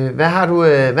 Hvad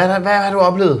har du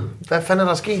oplevet? Hvad fanden er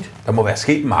der sket? Der må være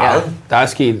sket meget. Ja, der er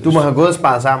sket. Du må have gået og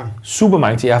sparet sammen. Super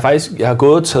mange ting. Jeg har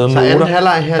gået og taget noter. Så anden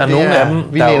halvleg her, der er nogle af dem,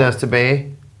 vi læner os tilbage.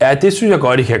 Ja, det synes jeg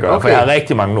godt, I kan gøre, okay. For jeg har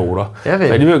rigtig mange noter. Jeg ved.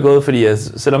 Så jeg er gået, fordi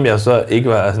selvom jeg så ikke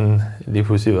var sådan, lige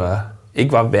pludselig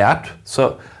ikke var vært, så har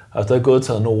jeg stadig gået og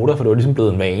taget noter, for det var ligesom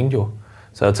blevet en vane jo.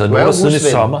 Så jeg har taget noter siden i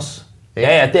sommers.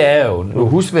 Ja, det er jeg jo. Du er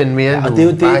husven mere, end du det er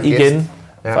jo det igen.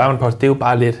 Ja. Det er jo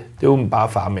bare lidt. Det er jo bare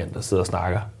farmænd, der sidder og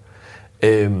snakker.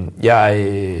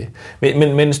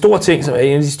 Men en stor ting, som er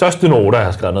en af de største noter, jeg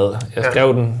har skrevet ned. Jeg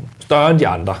skrev den større end de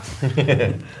andre.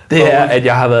 Det er,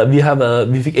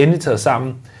 at vi fik endelig taget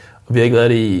sammen, og vi har ikke været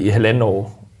det i 1,5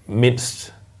 år,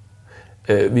 mindst.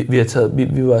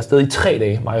 Vi var afsted i 3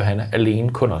 dage, mig og Johanna, alene,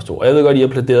 kun os to. Og jeg ved godt, I har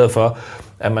plæderet for,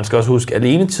 at man skal også huske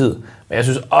alenetid, men jeg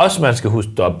synes også, man skal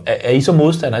huske op. Er I så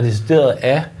modstandere decideret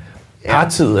af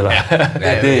partid, eller?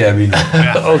 Ja, det er vi.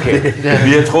 Okay.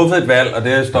 Vi har truffet et valg, og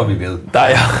det står vi ved.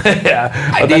 Ej,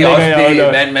 det er også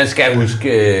det, man skal huske,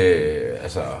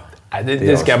 Ej,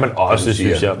 det skal man også,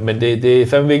 synes jeg. Men det er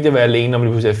fandme vigtigt at være alene, når man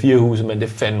pludselig er 4 huse, men det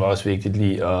er fandme også vigtigt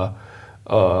lige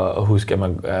at huske,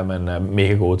 at man er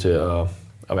mega god til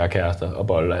at være kærester og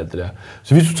bolle og alt det der.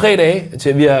 Så vi tog 3 dage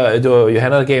til, det var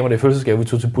Johanna, der gav mig det fødselsdagsgave, vi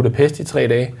tog til Budapest i 3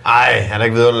 dage. Ej, han er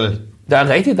ikke vidunderligt. Det er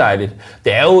rigtig dejligt.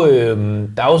 Der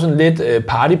er jo sådan lidt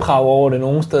partyprav over det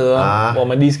nogle steder, hvor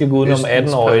man lige skal gå udenom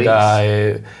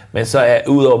 18-årige, men så er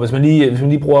udover, hvis man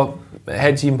lige bruger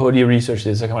halv time på lige at researche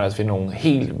det, så kan man altså finde nogle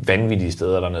helt vanvittige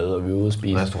steder dernede, og vi er ude og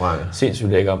spise sindssygt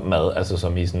lækker mad, altså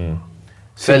som i sådan...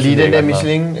 Så lige den der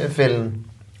Michelin-fælden?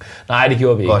 Nej, det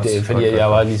gjorde vi ikke. Det, fordi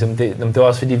jeg var ligesom... Det var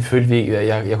også fordi, vi følte, at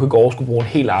jeg kunne ikke overskue bruge en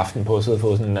hel aften på at sidde og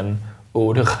få sådan en anden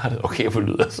 8-ret. Okay, jeg får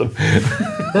lyder som... det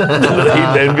lyder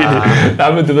helt vanvittigt.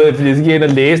 Nej, men du ved, fordi jeg skal ind og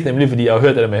læse, nemlig fordi jeg har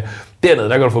hørt det der med, dernede,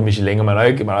 der kan du få Michelin, og man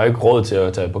har ikke råd til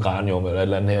at tage på Granium eller et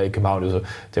eller andet her i København.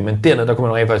 Men dernede, der kunne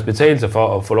man rent faktisk betale sig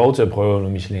for at få lov til at prøve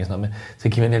noget Michelin. Sådan noget. Men så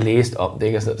kan man have læst om det,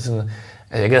 ikke? Altså,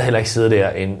 jeg gad heller ikke sidde der,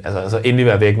 altså endelig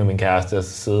være væk med min kæreste, og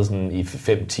sidde sådan i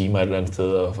 5 timer et eller andet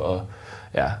sted. Og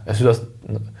ja, jeg synes også,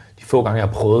 de få gange, jeg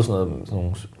har prøvet sådan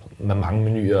nogle med mange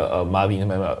menuer og meget vin,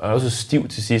 men jeg er også stiv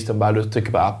til sidst, og bare lyst til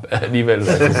kebab alligevel.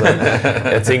 Altså, så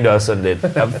jeg tænkte også sådan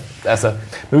lidt.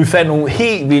 Men vi fandt nogle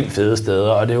helt vildt fede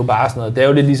steder, og det er jo bare sådan noget, det er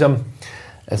jo lidt ligesom,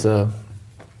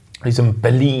 ligesom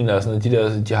Berlin og sådan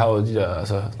noget, de har jo de der,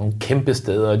 sådan nogle kæmpe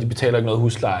steder, og de betaler ikke noget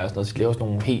husleje og sådan noget, så de laver sådan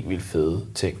nogle helt vildt fede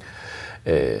ting.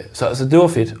 Så det var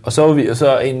fedt. Og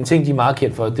så en ting, de er meget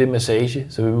kendt for, det er massage.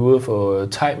 Så vi var ude for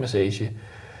thai-massage.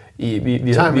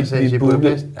 Thai-massage i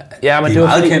Budapest? Ja, men de er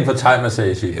meget kendt for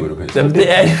thai-massage i Budapest. Jamen,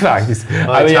 det er de faktisk.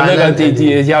 Jeg ved godt,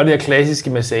 de har jo det her klassiske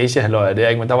massagehalløjer der,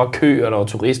 ikke? Men der var kø, og der var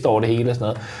turister over det hele og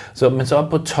sådan noget. Men så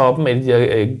oppe på toppen af de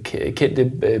der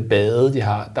kendte bade, de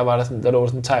har, der var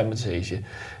sådan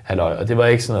thai-massage-halløj. Og det var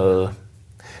ikke sådan noget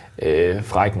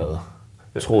fræk noget,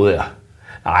 troede jeg.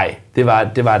 Nej, det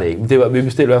var det ikke. Vi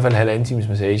bestilte i hvert fald 1,5 times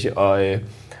massage,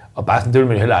 og bare sådan, det ville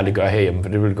man jo heller aldrig gøre herhjemme, for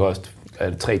det ville koste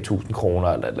 3.000 kroner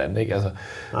eller et eller andet, ikke? Altså,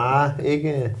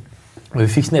 ikke. Men vi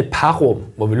fik sådan et parrum,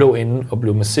 hvor vi lå inde og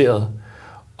blev masseret,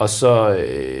 og så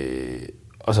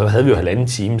havde vi jo 1,5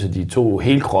 time, så de tog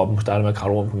hele kroppen, startede med at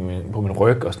kravle rundt på min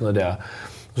ryg og sådan noget der.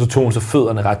 Og så tog hun så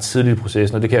fødderne ret tidligt i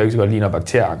processen, og det kan jeg jo ikke så godt lide, når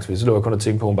bakterieangst, hvis så lå jeg kun at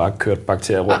tænke på, at hun bare kørte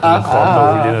bakterier rundt i min krop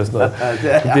og sådan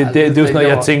noget. Det er jo sådan noget,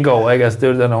 jeg tænker over, ikke? Altså, det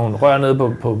er jo der, når hun rører ned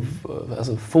på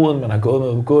foden, man har gået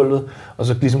med på gulvet, og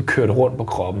så ligesom kørte rundt på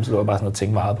kroppen, så lå jeg bare sådan at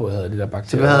tænke meget på, at jeg havde de der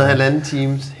bakterier. Så du havde 1,5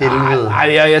 times helvede?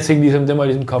 Nej, jeg tænkte ligesom, det må jeg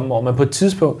ligesom komme over, men på et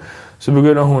tidspunkt, så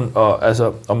begynder hun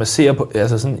at massere på,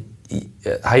 altså sådan,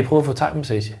 har I prøvet at få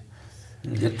thai-massage?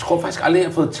 Jeg tror faktisk aldrig, jeg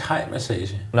har fået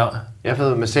thai-massage. Nå. Jeg har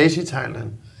fået massage i Thailand.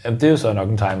 Jamen, det er jo så nok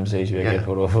en thai-massage, jeg gætter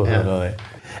på, du har fået noget af.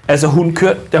 Altså,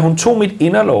 da hun tog mit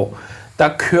inderlov, der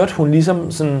kørte hun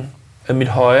ligesom sådan, mit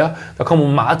højre, der kom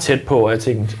hun meget tæt på, og jeg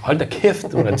tænkte, hold da kæft,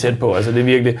 hun er tæt på. Altså, det er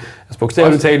virkelig,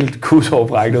 bogstaveligt talt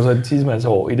kushårfræk, det var så et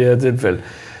tissemandshår i det her tilfælde.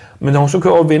 Men når hun så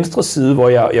kører over venstre side, hvor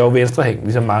jeg er jo venstrehængt,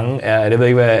 ligesom mange er, jeg ved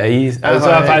ikke, hvad er I? Altså, så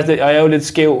er jeg faktisk, og jeg er jo lidt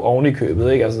skæv oven i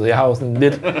købet, ikke? Altså, jeg har jo sådan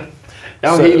lidt...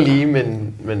 Jeg er jo helt lige,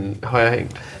 men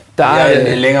højrehængt. Jeg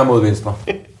er længere mod venstre.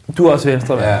 Du er også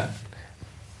venstre, ja.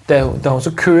 Da hun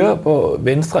så kører på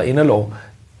venstre inderlov,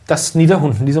 der snitter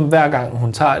hun ligesom hver gang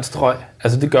hun tager et strøg.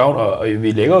 Altså det gør hun, og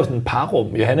vi lægger jo sådan et parrum.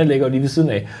 Johanna ligger jo lige ved siden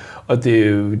af. Og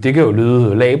det kan jo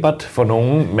lyde labert for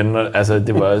nogen, men altså,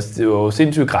 det var jo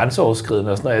sindssygt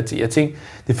grænseoverskridende og sådan noget. Jeg tænkte,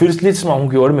 det føltes lidt som om hun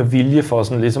gjorde det med vilje for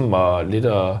sådan ligesom at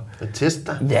teste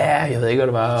dig? Ja, jeg ved ikke, hvad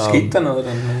det var. Skete der noget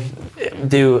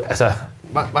den? Det er jo, altså...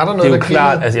 Var der noget, det er jo der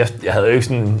klart, altså jeg havde jo ikke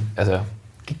sådan, altså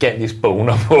gigantisk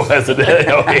boner på, altså det havde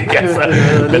jeg jo ikke, altså.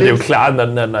 Men det er jo klart,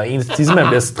 når ens tissemand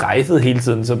bliver strejfet hele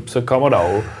tiden, så kommer der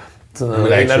jo sådan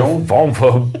en eller anden form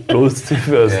for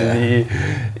blodstilførsel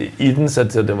i den, så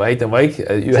det var ikke,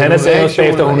 Johanna sagde også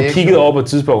efter, hun kiggede over på et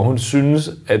tidspunkt, hun synes,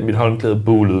 at mit håndklæde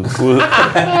bulede ud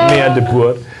mere end det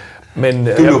burde. Men,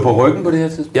 du lå på ryggen på det her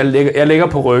tidspunkt? Jeg ligger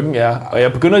på ryggen, ja, og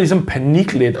jeg begynder ligesom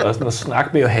panik lidt og sådan at snakke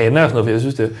med Johanna og sådan noget, for jeg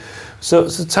synes det.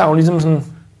 Så tager hun ligesom sådan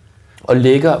og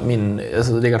lægger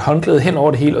et håndklæde hen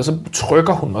over det hele, og så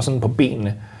trykker hun mig sådan på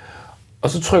benene. Og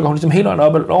så trykker hun ligesom hele hånden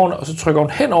op ad lårene, og så trykker hun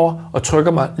henover og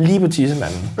trykker mig lige på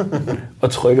tissemanden.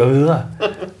 Og trykker videre,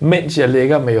 mens jeg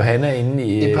ligger med Johanna inde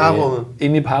i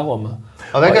parrummet.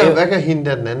 Og hvad gør hende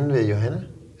der den anden ved Johanna?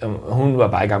 Hun var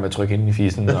bare i gang med at trykke hende i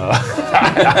fissen. Og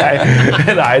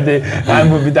nej,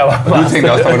 der var bare... Du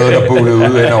tænkte også, der var noget, der bullede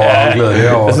ud ind over omklædet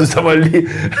herovre. Jeg synes, der var lige...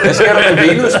 Hvad sker der med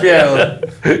Venusbjerget?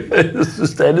 Jeg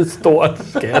synes, det er et stort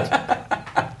skat.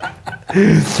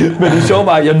 Men det sjove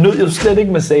var, at jeg nød jo slet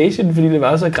ikke massagen, fordi det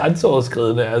var så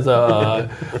grænseoverskridende. Altså,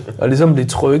 og ligesom blive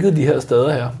trykket de her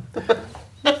steder her.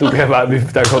 Du kan bare,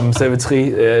 der kom en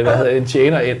servitri, en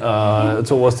tjener ind og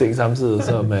 2 års ting samtidig.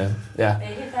 Som, ja.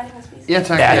 Ja,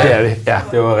 tak. Ja, det er vi. Ja.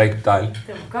 Det var rigtig dejligt.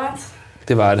 Det var godt.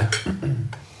 Det var det.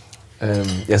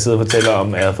 Jeg sidder og fortæller om,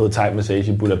 at jeg havde fået thai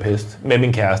massage i Budapest med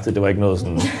min kæreste. Det var ikke noget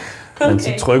sådan... Men så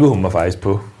trykkede hun mig faktisk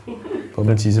på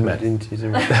min tissemand.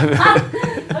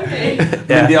 Okay.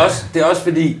 Men det er også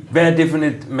fordi, hvad er det for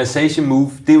et massage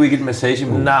move? Det er jo ikke et massage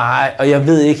move. Nej, og jeg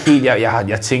ved ikke helt,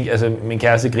 jeg tænkte, altså min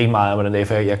kæreste griner meget om den dag,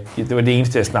 for det var det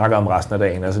eneste, jeg snakker om resten af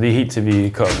dagen. Altså det er helt til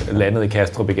vi landede i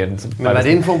Kastrup igen. Men var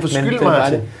det en form for skyld,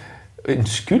 Martin? En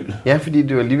skyld? Ja, fordi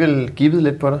du alligevel givet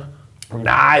lidt på dig.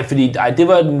 Nej, det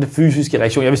var den fysiske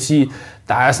reaktion. Jeg vil sige,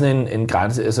 der er sådan en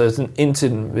grænse, altså sådan indtil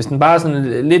hvis den bare er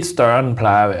sådan lidt større, end den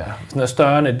plejer at være, hvis den er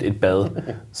større end et bad,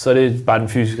 så er det bare den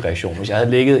fysiske reaktion. Hvis jeg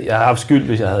havde haft skyld,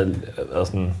 hvis jeg havde været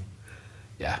sådan,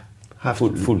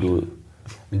 fuldt ud.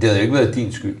 Men det havde jo ikke været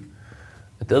din skyld.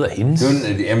 Det havde været hendes.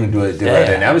 Det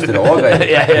var nærmest et overgreb på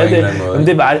en eller anden måde. Men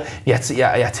det var det.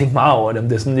 Jeg tænkte meget over det, om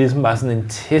det er sådan, ligesom bare sådan en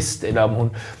test, eller om hun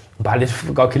bare lidt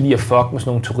godt kan lide at fuck med sådan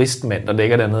nogle turistmænd, der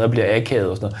ligger dernede og bliver akavet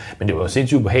og sådan noget. Men det var jo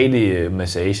sindssygt ubehagelig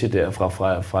massage der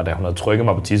fra da hun havde trykket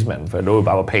mig på tissemanden, for jeg lå jo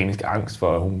bare på panisk angst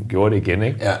for, at hun gjorde det igen,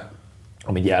 ikke? Ja.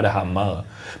 Og mit hjerte hamrede.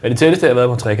 Men det tætteste, jeg har været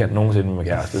på en trekant nogensinde med min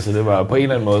kæreste, så det var på en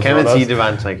eller anden måde... Kan man sige, det var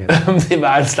en trekant? Det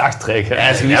var en slags trekant.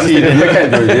 Ja, skal vi sige det?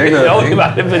 Trekant jo i virkeligheden. Jo, det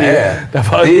var det, fordi...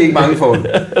 Der var det er ikke mange folk.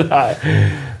 Nej.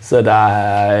 Så der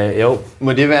er... Jo.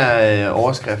 Må det være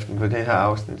overskriften på det her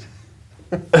afsnit?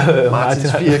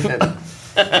 Martins firkant.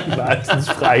 Martins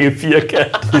frække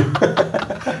firkant.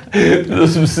 Det lyder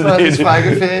som sådan Martins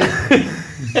frække ferie.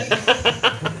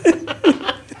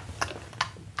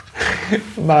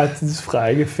 Martins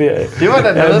frække ferie. Det var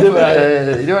da noget,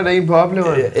 det var da en på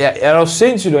opleveren. Ja, det var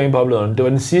sindssygt en på opleveren. Det var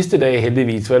den sidste dag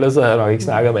heldigvis, for ellers havde jeg nok ikke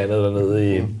snakket med andet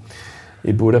dernede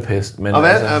i Budapest. Men,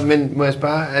 men må jeg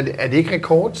spørge, er det ikke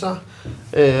rekord så,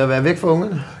 at være væk fra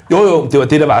ungerne? Jo, det var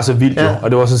det, der var så vildt jo,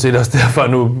 og det var sådan set også derfor,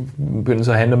 nu begyndte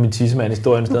så at handle om min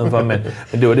tissemand-historien i stedet for, men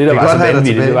det var det, der var så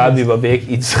vanvittigt, det var, at vi var væk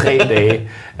i 3 dage.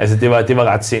 Altså, det var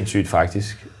ret sindssygt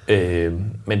faktisk,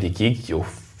 men det gik jo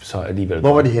så alligevel.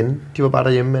 Hvor var de henne? De var bare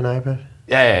derhjemme med en iPad?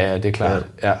 Ja, det er klart,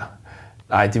 ja.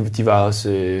 Nej, de var også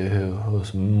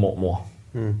hos mormor.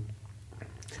 Mm.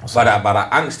 Var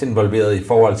der angst involveret i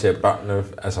forhold til børnene?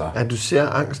 Altså... Ja, du ser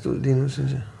angst ud lige nu,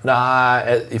 synes jeg.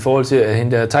 Nej, i forhold til at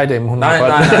hende der thai-dame, hun nej. Og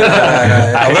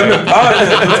hvad med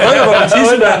børnene? Du trykker på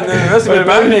tissemanden. Hvad skal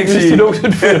børnene ikke sige? Hvis de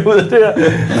nogensinde finder ud af det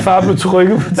her. Far blev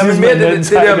trykket på tissemanden. Mere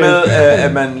det der med,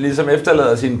 at man ligesom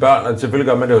efterlader sine børn, og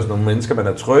selvfølgelig gør man det jo sådan nogle mennesker, man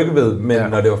er trygge ved, men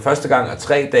når det var første gang og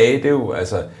 3 dage, det er jo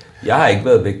altså... Jeg har ikke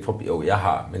været væk fra... Jo, jeg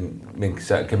har, men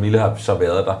Camilla har så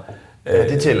været der. Ja,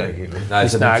 det tæller ikke helt. Nej,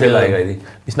 det tæller ikke rigtigt.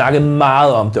 Vi snakkede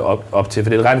meget om det op til, for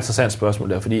det er et ret interessant spørgsmål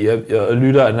der, fordi jeg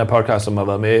lytter af den her podcast, som har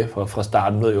været med fra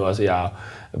starten, ved jo også, at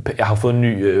jeg har fået en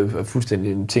ny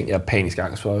fuldstændig ting, jeg er panisk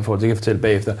angst for, det kan jeg fortælle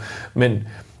bagefter. Men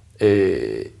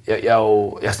jeg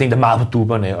er sådan en, der er meget på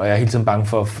dupperne, og jeg er hele tiden bange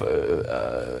for, at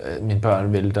mine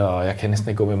børn vælter, og jeg kan næsten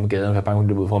ikke gå med på gaden, for jeg er bange for at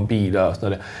løbe ud fra en bil og sådan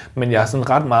noget der. Men jeg er sådan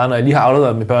ret meget, når jeg lige har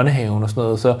afleveret med børnehaven og sådan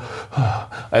noget, så...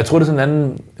 Og jeg tror, det er sådan en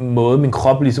anden måde, min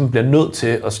krop ligesom bliver nødt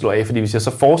til at slå af, fordi hvis jeg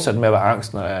så fortsatte med at være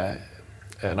angst, når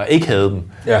jeg ikke havde dem,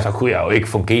 så kunne jeg jo ikke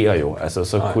fungere jo. Altså,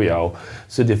 så kunne jeg jo...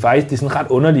 Så det er faktisk sådan ret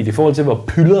underligt i forhold til, hvor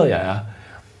pyldret jeg er.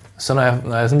 Så når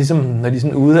jeg sådan ligesom, når de er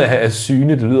sådan ude af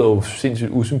syne, det lyder jo sindssygt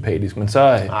usympatisk, men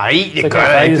så... Nej, det gør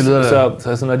jeg ikke, det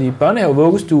lyder så når de er børnehave,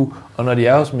 vuggestue, og når de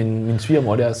er hos min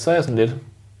svigermor der, så er jeg sådan lidt...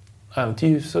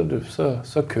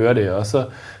 Så kører det, og så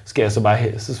skal jeg så bare...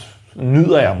 Så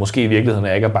nyder jeg måske i virkeligheden, at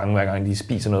jeg ikke er bange, hver gang de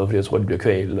spiser noget, fordi jeg tror, de bliver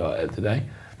kvalt og alt det der, ikke?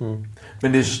 Mm.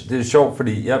 Men det er sjovt,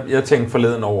 fordi jeg tænkte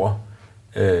forleden over...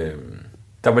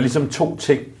 der var ligesom 2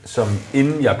 ting, som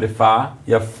inden jeg blev far,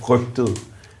 jeg frygtede.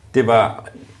 Det var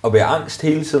at være angst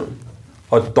hele tiden,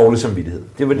 og dårlig samvittighed.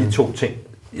 Det var de 2 ting,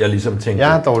 jeg ligesom tænkte.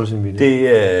 Jeg har dårlig samvittighed.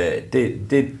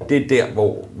 Det er der,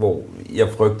 hvor jeg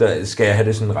frygter, skal jeg have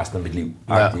det sådan resten af mit liv?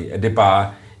 Ja. At det er bare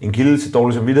en kilde til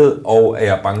dårlig samvittighed, og at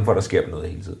jeg er bange for, at der sker noget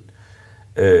hele tiden.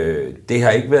 Det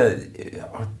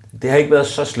har ikke været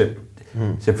så slemt.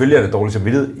 Selvfølgelig er det dårlig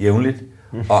samvittighed jævnligt,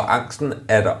 Og angsten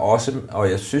er der også,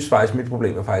 og jeg synes faktisk, mit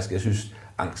problem er faktisk, jeg synes,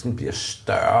 angsten bliver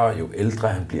større, jo ældre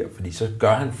han bliver, fordi så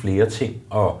gør han flere ting,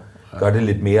 og gør det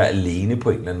lidt mere alene på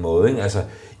en eller anden måde. Ikke? Altså,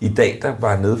 i dag, der var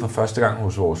han nede for første gang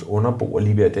hos vores underbo, og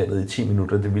lige ved dernede i 10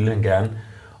 minutter, det ville han gerne.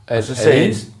 Og så sagde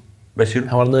han, hvad siger du?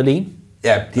 Han var dernede alene?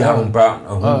 Ja, de har nogle børn,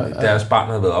 og deres barn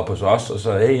havde været op hos os, og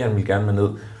så hey, han ville gerne med ned.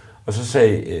 Og så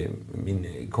sagde min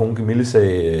kone Camille,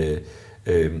 det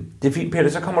er fint, Peter,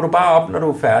 så kommer du bare op, når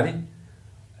du er færdig.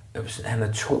 Han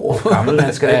er 2 år gammel,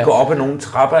 han skal ikke gå op ad nogen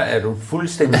trapper, er du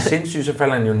fuldstændig sindssyg, så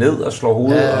falder han jo ned og slår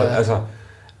hovedet. Og, altså,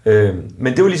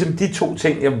 men det var ligesom de 2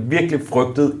 ting, jeg virkelig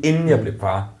frygtede, inden jeg blev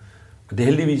far. Og det er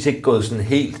heldigvis ikke gået sådan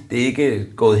helt, det er ikke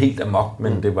gået helt amok,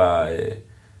 men det var...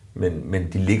 Men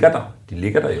de ligger der. De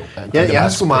ligger der jo. Jeg har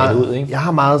sgu meget ud, ikke? Jeg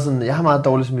har meget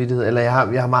dårlig samvittighed, eller jeg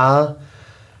har meget...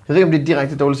 Jeg ved ikke, om det er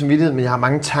direkte dårlig samvittighed, men jeg har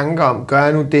mange tanker om, gør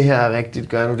jeg nu det her rigtigt,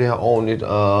 gør jeg nu det her ordentligt,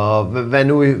 og hvad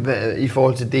nu i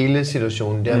forhold til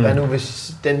delesituationen der? Hvad nu,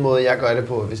 hvis den måde, jeg gør det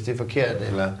på, hvis det er forkert,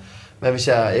 eller hvad hvis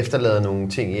jeg efterlader nogle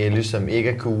ting i Ellie, som ikke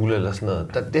er cool, eller sådan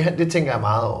noget? Det tænker jeg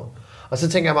meget over. Og så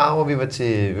tænker jeg meget over, at vi var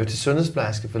til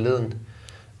sundhedsplejerske forleden,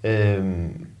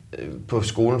 på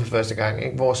skolen for første gang,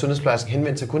 ikke? Hvor sundhedsplejersken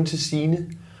henvendte sig kun til Signe.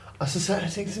 Og så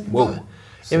jeg tænkte sådan, wow.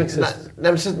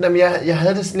 Jeg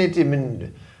havde det sådan lidt, jamen,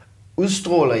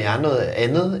 udstråler jeg noget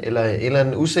andet, eller en eller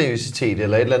anden useriøsitet,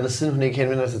 eller et eller andet, siden hun ikke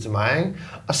henvender sig til mig, ikke?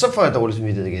 Og så får jeg dårlig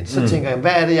samvittighed igen. Så tænker jeg,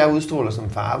 hvad er det, jeg udstråler som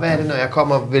far? Hvad er det, når jeg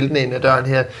kommer væltende ind ad døren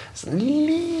her, sådan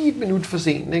lige et minut for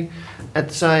sent, ikke?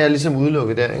 At så er jeg ligesom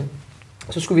udelukket der, ikke?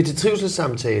 Så skulle vi til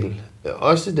trivselssamtale,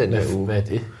 også den her uge. Hvad er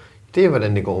det? Det er,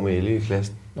 hvordan det går med Ellie i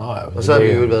klassen. Nå, ja, og så har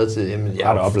vi jo været til,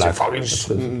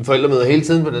 forældremøder hele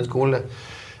tiden på den skole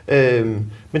der.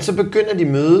 Men så begynder de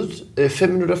mødet 5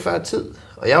 minutter før tid.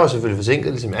 Og jeg var selvfølgelig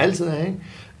forsinket, ligesom jeg altid er,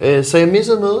 ikke? Så jeg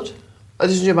missede mødet. Og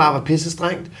det synes jeg bare var pisse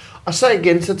strengt. Og så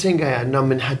igen, så tænker jeg,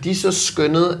 men har de så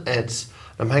skønnet, at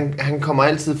han kommer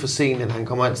altid for sent, eller han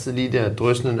kommer altid lige der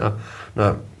drøsende,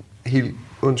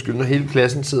 når hele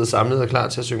klassen sidder samlet og klar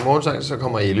til at synge morgensang, så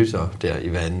kommer Ellie så der i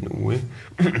hver anden uge.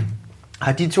 Ikke?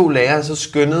 Har de 2 lærere så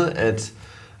skønnet, at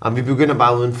vi begynder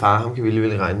bare uden far, ham kan vi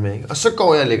alligevel regne med, ikke? Og så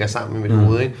går jeg og lægger sammen med mit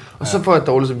hoved, ikke? Og så får jeg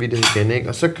dårlig samvittighed igen, ikke?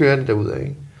 Og så kører det derudad,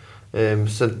 ikke?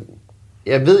 Så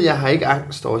jeg ved, jeg har ikke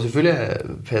angst over, selvfølgelig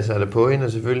passer jeg det på hende,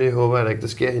 og selvfølgelig håber jeg, at der ikke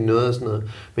sker hende noget og sådan noget.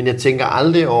 Men jeg tænker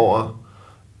aldrig over,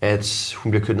 at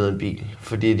hun bliver kørt ned af en bil,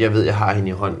 fordi jeg ved, jeg har hende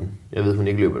i hånden. Jeg ved, hun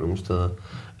ikke løber nogen steder.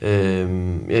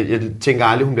 Jeg tænker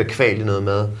aldrig, hun bliver kvalt i noget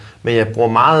mad, men jeg bruger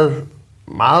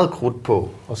meget krudt på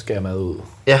og skære mad ud.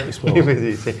 Ja, lige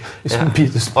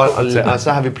præcis. Og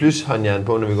så har vi plyshåndjern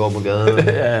på, når vi går på gaden.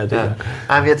 Ja, det er.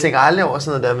 Ej, jeg tænker aldrig over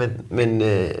sådan noget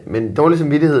der, men dårlig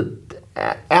samvittighed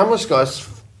er måske også,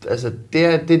 altså det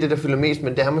er det, der fylder mest,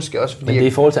 men det er måske også fordi... Men det er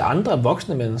i forhold til andre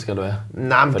voksne mennesker, du er?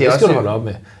 Nej, men det er også... skal du holde op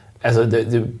med. Altså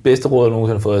det bedste råd, jeg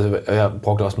nogensinde har fået, og jeg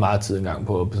brugte også meget tid engang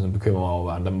på at bekymre mig over,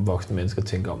 hvad andre voksne mennesker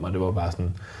tænker om mig. Det var bare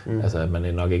sådan, altså at man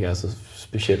nok ikke er så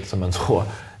specielt, som man tror.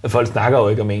 Folk snakker jo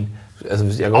ikke om en. Altså,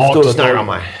 hvis jeg kan forstå, de snakker om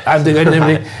mig. Nej, det gør de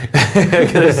nemlig ikke. Jeg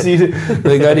kan da sige det.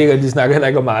 Det gør de ikke, og de snakker heller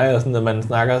ikke om mig, og sådan, at man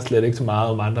snakker slet ikke så meget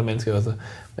om andre mennesker også.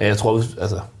 Men jeg tror,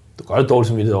 altså, du gør det dårligt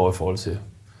samvittighed over i forhold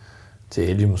til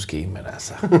Ellie måske, men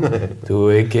altså, du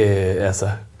er ikke, altså...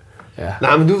 Ja.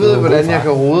 Nej, men du ved, hvordan jeg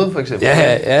kan rode, for eksempel.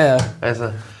 Ja. Altså,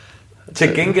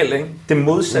 til gengæld, ikke? Det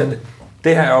modsatte,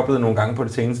 det har jeg oplevet nogle gange på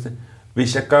det seneste.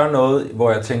 Hvis jeg gør noget,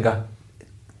 hvor jeg tænker,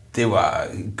 det var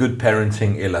good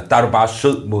parenting, eller der er du bare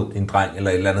sød mod din dreng,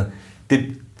 eller et eller andet,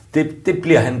 det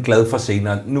bliver han glad for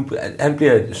senere. Nu, han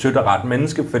bliver et sødt og ret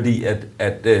menneske, fordi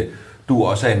at du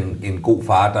også er en god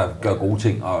far, der gør gode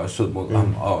ting, og er sød mod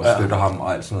ham, og støtter ham,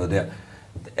 og alt sådan noget der.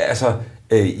 Altså,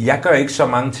 jeg gør ikke så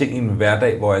mange ting i min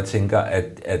hverdag, hvor jeg tænker,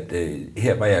 at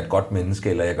her var jeg et godt menneske,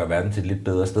 eller jeg gør verden til et lidt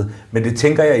bedre sted. Men det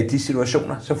tænker jeg i de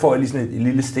situationer, så får jeg lige sådan et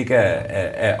lille stik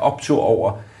af optur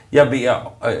over, jeg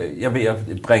er ved at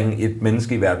bringe et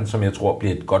menneske i verden, som jeg tror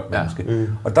bliver et godt menneske.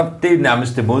 Og det er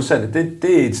nærmest det modsatte.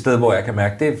 Det er et sted, hvor jeg kan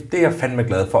mærke, det er jeg fandme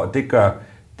glad for, og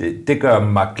det gør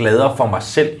mig gladere for mig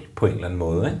selv på en eller anden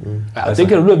måde. Ikke? Ja, altså, det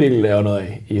kan du da virkelig lave noget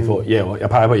af. Jeg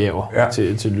peger på jæver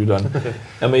til lytteren.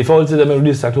 Jamen, i forhold til det med, at du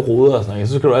lige har sagt, du roder og sådan noget,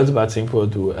 så skal du altid bare tænke på,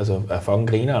 at du er fucking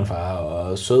grineren far,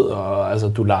 og sød, og altså,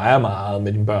 du leger meget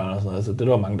med dine børn og sådan noget. Altså, det er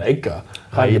der mange, der ikke gør.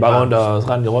 Render bare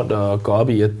rundt og går op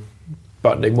i, at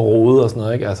børn ikke må rode og sådan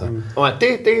noget, ikke? Altså.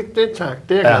 Det tak.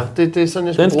 Det er klart. Det er sådan,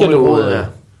 jeg skal bruge det hoved.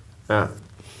 Ja.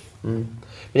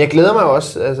 Men jeg glæder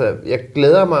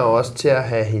mig også til at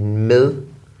have hende med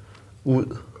ud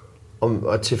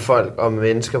og til folk og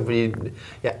mennesker, fordi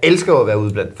jeg elsker at være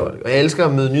ude blandt folk, og jeg elsker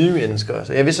at møde nye mennesker.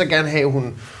 Så jeg vil så gerne have, at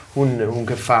hun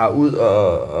kan fare ud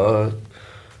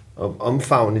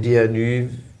omfavne de her nye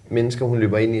mennesker, hun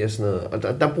løber ind i og sådan noget.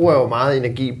 Og der bruger jeg jo meget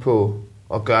energi på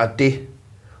at gøre det.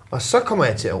 Og så kommer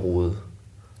jeg til at rode.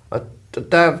 Og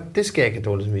det skal jeg ikke have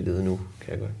dårlig samvittighed nu,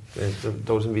 kan jeg godt.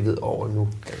 Dårlig samvittighed over nu,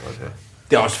 kan jeg godt høre.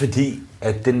 Det er også fordi,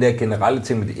 at den der generelle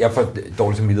ting, jeg får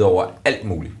dårlig samvittighed over alt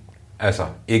muligt. Altså,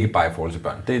 ikke bare i forhold til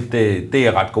børn. Det er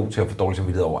jeg ret god til at få dårlig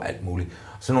samvittighed over alt muligt.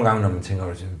 Så nogle gange, når man tænker,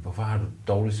 hvorfor har du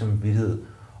dårlig samvittighed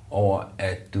over,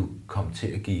 at du kom til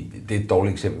at give... Det er et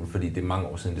dårligt eksempel, fordi det er mange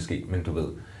år siden, det skete, men du ved,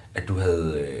 at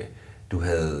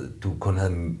du kun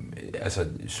havde altså,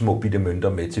 små bitte mønter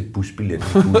med til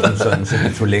busbilletten i bussen, sådan, så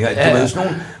det tog længere. Du ved, sådan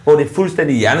nogle, hvor det er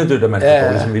fuldstændig hjernedødt, at man får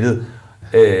dårlig samvittighed.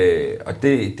 Og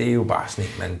det er jo bare sådan,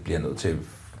 man bliver nødt til at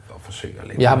forsøge at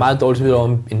lægge. Jeg har meget dårligt samvittighed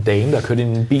over en dame, der kørte i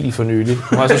en bil for nylig.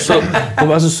 Hun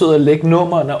var så sød at lægge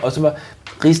nummerne, og så var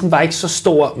risen var ikke så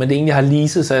stor, men det er egentlig, jeg har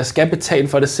leaset, så jeg skal betale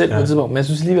for det selv på et tidspunkt. Men jeg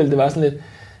synes alligevel, det var sådan lidt...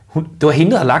 Det var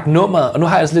hende, der har lagt nummeret, og nu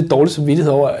har jeg altså lidt dårlig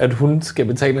samvittighed over, at hun skal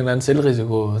betale en eller anden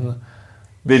selvrisiko. Og sådan noget.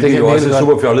 Hvilket jo også er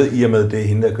super fjollet, i og med, det er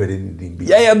hende, der kører ind i din bil.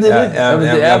 Ja, det er det.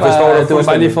 Jeg forstår dig. Det var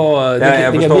bare lige for...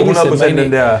 Jeg forstår 100%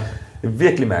 den der... Det er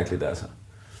virkelig mærkeligt, altså.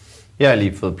 Jeg har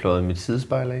lige fået pløjet mit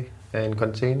sidespejl af en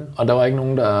container. Og der var ikke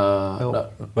nogen, der...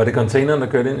 Var det containeren, der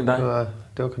kørte ind i dig?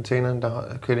 Det var containeren, der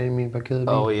kørte ind i min parkerede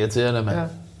bil. Irriterende, mand. Ja.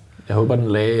 Jeg håber,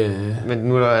 den lagde... Men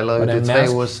nu er der allerede... Det er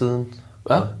 3 uger siden.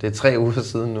 Hvad? Det er 3 uger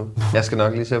siden nu. Jeg skal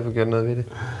nok lige se at få gjort noget ved det.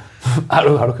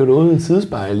 Har du kørt ud i et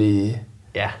sidespejl i...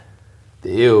 Ja.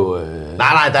 Det er jo... Nej,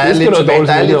 der er lidt tilbage.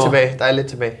 Der er lidt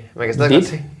tilbage. Man kan stadig godt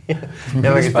se. Ja,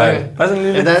 man kan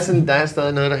stadig. Der er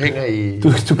stadig noget, der hænger i...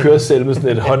 Du kører selv med sådan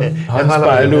et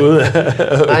håndspejl ude.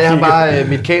 Nej, jeg har bare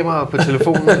mit kamera på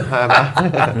telefonen. Har jeg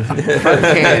bare.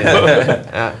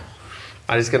 Ja.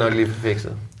 Ej, det skal nok lige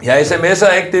fikset. Jeg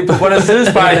sms'er ikke, det er på grund af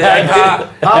sidespejlet, jeg ikke har.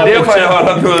 Det er derfor, jeg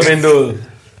holder den ud af vinduet.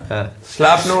 Ja.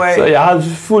 Slap nu af. Så jeg har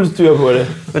fuld styr på det.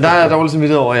 Men der er dårligt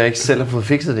samvittighed over, at jeg ikke selv har fået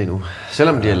fikset det endnu.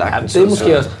 Selvom de har lagt det er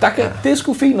måske også... Det er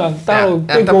sgu fint nok. Det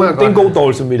er en god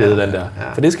dårlig samvittighed, den der.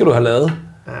 Ja. For det skal du have lavet.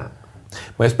 Ja.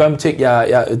 Må jeg spørge om ting?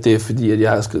 Det er fordi, at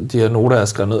jeg har skrevet, de her noter, jeg har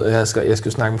skrevet ned. Jeg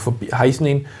skal snakke med fobi. Har I sådan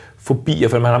en fobi?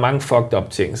 For man har mange fucked up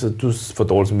ting, så du får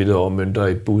dårlig samvittighed over mønter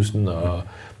i bussen og...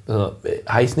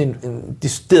 Har I sådan en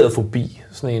decideret fobi?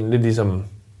 Sådan en lidt ligesom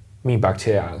min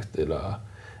bakterieangst, eller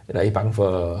er I bange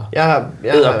for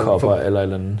edderkopper eller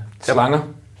andet?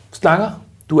 Slanger?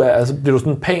 Bliver du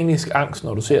sådan panisk angst,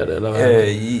 når du ser det, eller hvad?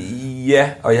 Ja,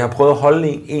 og jeg har prøvet at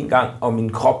holde en gang, og min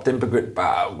krop, den begyndte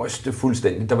bare at ryste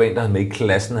fuldstændig. Der var en, der havde med i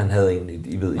klassen, han havde en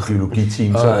i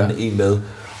biologiteam, så havde han en med.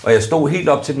 Og jeg stod helt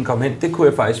op til den kom hen. Det kunne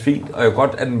jeg faktisk fint, og jeg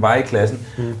godt, at den var i klassen.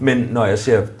 Men når jeg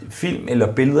ser film eller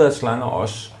billeder af slanger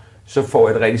også, så får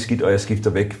jeg det rigtig skidt, og jeg skifter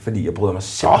væk, fordi jeg bryder mig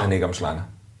simpelthen ikke om slanger.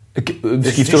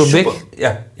 Skifter du væk?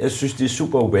 Ja, jeg synes, det er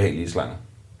super ubehagelige slanger.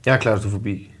 Jeg er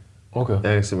klaustrofobi. Okay.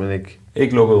 Jeg kan simpelthen ikke...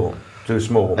 Ikke lukket rum. Det er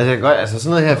små rum. Altså sådan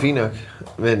noget her er fint nok.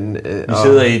 Men, vi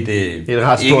sidder i et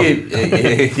ret stort...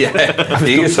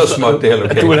 Ikke så småt det her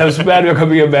lokale. Du ville have svært ved at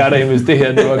komme igennem hverdagen, hvis det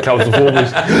her var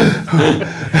klaustrofobisk.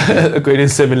 Gå ind i en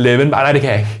 7-Eleven. Nej, det kan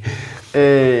jeg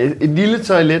ikke. Et lille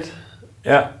toilet.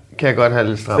 Ja. Kan jeg godt have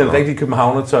lidt stramt. Det er et rigtigt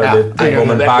københavner-toilet, hvor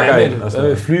man bakker ind og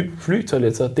sådan.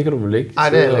 Flytoilet, så det kan du vel ikke? Nej,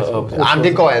 det er ikke. Men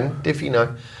det går an. Det er fint nok.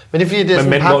 Men det er fordi, det er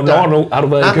sådan en pap, der... har du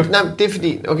været i Nej, det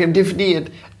er fordi, at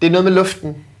det er noget med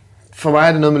luften. For mig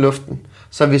er det noget med luften.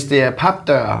 Så hvis det er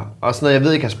papdøre og sådan noget, jeg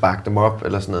ved ikke, kan sparke dem op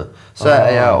eller sådan noget, så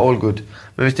er jeg all good.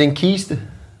 Men hvis det er en kiste,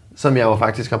 som jeg jo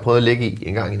faktisk har prøvet at ligge i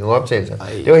en gang i nogle optagelser,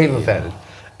 det var helt forfærdeligt.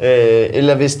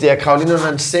 Eller hvis det er kravlet ind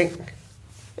under en seng,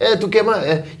 du gemmer,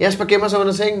 Jasper gemmer sig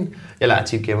under sengen. Eller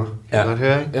tit gemmer, kan jeg godt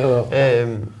høre,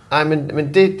 ikke? Nej,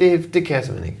 men det kan jeg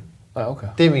simpelthen ikke. Okay.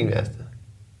 Det er min værste.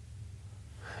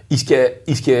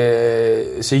 I skal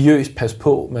seriøst passe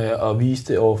på med at vise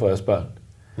det over for jeres børn.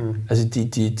 Altså,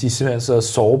 de er simpelthen så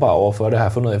sårbare over for det, har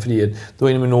jeg fundet ud af, fordi at, det var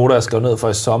en af mine noter, jeg skrev ned for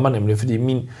i sommer, nemlig, fordi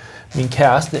min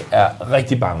kæreste er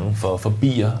rigtig bange for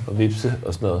bier og vipse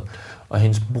og sådan noget, og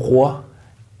hendes bror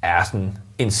er sådan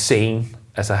insane.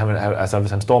 Altså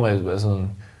hvis han står med sådan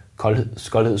en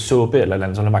koldhed suppe eller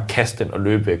noget, så han bare kaste den og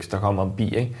løbe væk, der kommer en bi,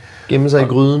 ikke? Gemme sig i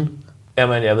gryden.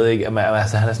 Jamen, jeg ved ikke,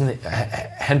 altså, han er sådan,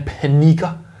 han panikker,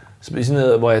 sådan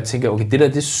noget, hvor jeg tænker, okay,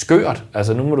 det er skørt.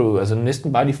 Altså, nu må du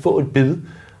næsten bare lige få et bid,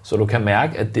 så du kan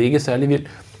mærke, at det ikke er særlig vildt.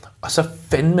 Og så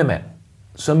fandme mand,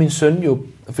 så min søn jo,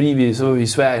 fordi så var vi i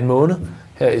Sverige en måned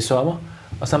her i sommer,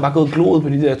 og så har han bare gået gloet på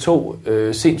de der 2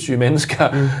 sindssyge mennesker,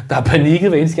 der har panikket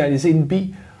hver eneste gang, de har set en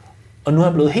bi. Og nu er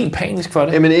han blevet helt panisk for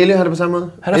det. Jamen, Ellie har det på samme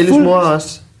måde. Ellies mor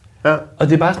også. Ja. Og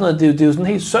det er bare sådan noget, det er jo sådan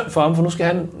helt synd for ham, for nu skal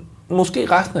han måske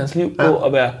resten af hans liv på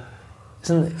at være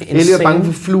sådan en Ellie er bange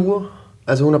for fluer.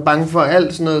 Altså hun er bange for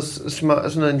alt sådan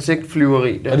noget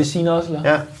insektflyveri. Der. Og det siger også,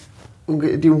 eller? Ja.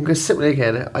 hun kan simpelthen ikke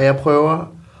have det. Og jeg prøver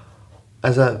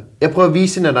at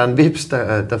vise hende, at der er en vips,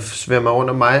 der svømmer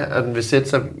under mig, og den vil sætte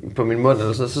sig på min mund,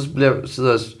 eller så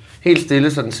sidder jeg helt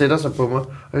stille, så den sætter sig på mig.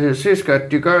 Og jeg siger, skat,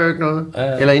 de gør jo ikke noget.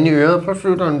 Ja. Eller inde i øret,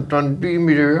 pludselig der er en by i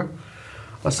mit øre.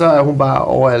 Og så er hun bare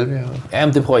overalt her. Ja,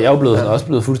 men det prøver jeg jo også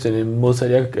blevet fuldstændig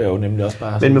modsat. Jeg er jo nemlig også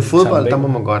bare... Men med fodbold, der må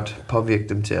man godt påvirke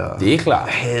dem til at... Det er klart.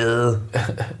 Hade.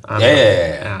 Ja.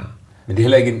 Men det er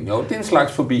heller ikke en... Jo, det er en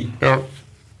slags forbi. Ja.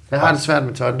 Jeg har det svært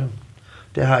med Tottenham.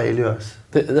 Det har Ellie også.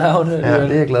 Det har hun det. Ja,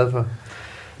 det er jeg glad for.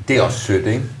 Det er også sødt,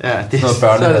 ikke? Ja, det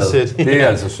er sødt. Det er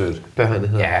altså sødt.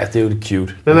 Børnehad. Ja, det er jo det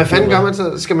cute. Men hvad fanden gør man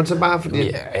så? Skal man så bare fordi...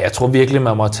 Ja, jeg tror virkelig,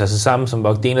 man må tage sig sammen som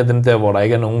voksen. Det er en af dem der, hvor der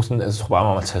ikke er nogen sådan... Altså, jeg tror bare,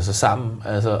 man må tage sig sammen.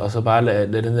 Altså, og så bare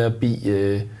lade den der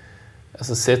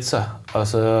sætte sig. Og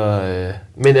så...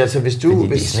 Men altså, hvis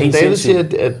David siger,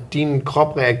 at din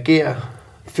krop reagerer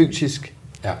fysisk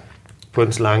på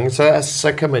en slange,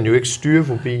 så kan man jo ikke styre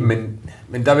fobi.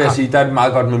 Men der vil jeg sige, der er det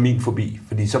meget godt med min fobi,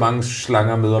 fordi så mange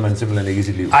slanger møder man simpelthen ikke i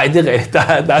sit liv. Nej, det er rigtigt. Der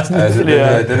er sådan altså,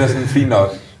 den er sådan fint nok.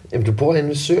 Jamen, du bor inde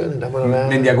ved søerne, der må der være...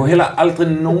 Men jeg kunne heller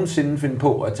aldrig nogensinde finde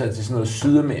på at tage til sådan noget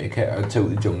Sydamerika og tage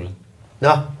ud i junglen. Nå.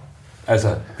 Altså,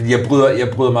 fordi jeg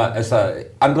bryder mig... Altså,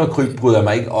 andre kryb bryder jeg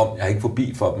mig ikke om. Jeg har ikke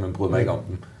fobi for dem, men bryder mig ikke om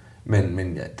dem.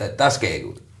 Men der skal jeg ikke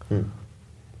ud.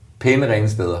 Pæne, rene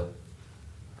steder.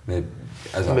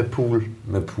 Med pool.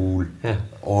 Med pool. Ja.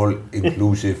 All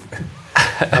inclusive.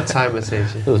 Og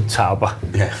thai-massage. Det tapper.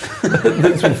 Ja.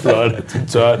 Det er flot. Du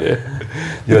tør det.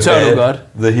 Det tør du godt.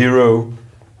 The hero.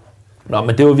 Nå,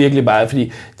 men det var virkelig bare,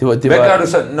 fordi... Hvad gør du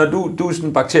så, når du er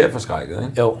sådan bakterieforskrækket,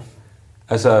 ikke? Jo.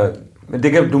 Altså, men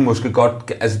det kan du måske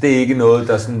godt... Altså, det er ikke noget,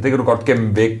 der sådan... Det kan du godt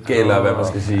gemme væk, eller hvad man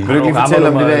skal sige. Vil du ikke lige fortælle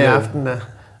om det der i aften, der?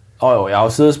 Jo, jeg har jo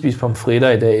siddet og spist pomfritter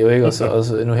i dag, jo ikke? Og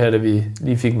så nu her, da vi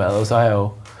lige fik mad, og så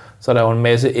er der jo en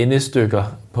masse endestykker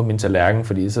på min tallerken,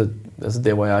 fordi så, altså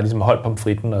der, hvor jeg har ligesom holdt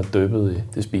pomfritten og dyppet i,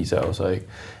 det spiser jeg jo så ikke.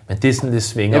 Men det er sådan lidt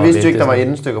svinger. Jeg vidste ikke, der var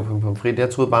endestykker på en pomfrit. Jeg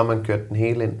troede bare, man kørte den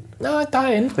hele ind. Nej, der er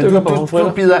endestykker på pomfritter.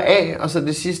 Du bider af, og så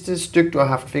det sidste stykke, du har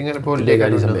haft fingrene på, det lægger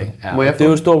ligesom væk. Ja, må jeg det er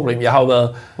jo et stort problem. Jeg har jo været...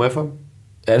 Må jeg få dem?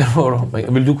 Ja, det må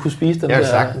du. Vil du kunne spise den der? Jeg vil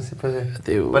sagtens.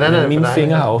 Det er jo... Hvordan er det mine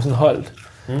fingre har jo sådan holdt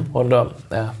rundt om.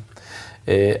 Ja.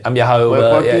 Jamen, jeg har jo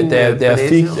været... Da jeg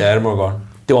fik... Ja, det må du godt.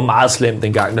 Det var meget slemt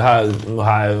dengang. Nu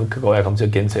har jeg kommet til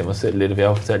at gentage mig selv lidt, for jeg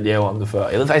har fortalt jer om det før.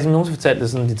 Jeg ved faktisk ikke, om nogen fortalte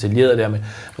det sådan detaljeret der med,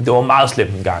 men det var meget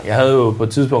slemt en gang. Jeg havde jo på et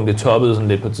tidspunkt, det toppede sådan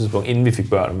lidt på et tidspunkt, inden vi fik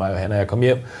børn, mig og Johanna, og jeg kom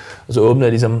hjem, og så åbnede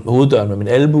jeg ligesom hoveddøren med min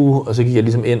albue, og så gik jeg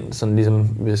ligesom ind, sådan ligesom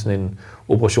med sådan en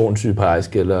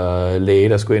operationssygeplejerske eller læge,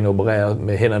 der skulle ind og operere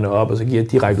med hænderne op, og så gik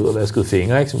jeg direkte ud og vaskede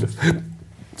fingre, ikke?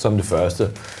 Som det første.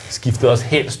 Skiftede også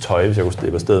helst tøj, hvis jeg kunne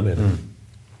slippe afsted med det.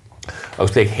 Og jeg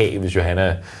skulle ikke have, hvis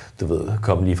Johanna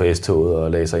kom lige fra S-toget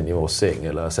og lagde sig ind i vores seng,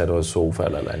 eller satte os i sofa,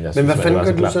 eller andet. Men hvad fanden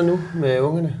gør du så nu med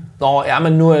ungerne? Nå, ja,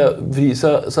 men nu er jeg, fordi så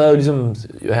er jeg jo ligesom,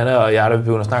 Johanna og jeg, der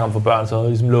begynder at snakke om for børn, så havde jeg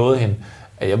ligesom lovet hende,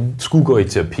 at jeg skulle gå i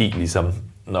terapi, ligesom,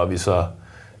 når vi så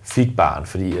fik barn,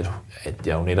 fordi at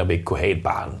jeg jo netop ikke kunne have et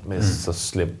barn med så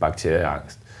slem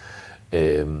bakterieangst.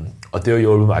 Og det har jo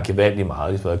hjulpet mig gevaldigt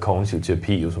meget, ligesom kognitiv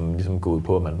terapi, jo, som ligesom går ud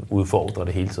på, at man udfordrer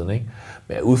det hele tiden, ikke?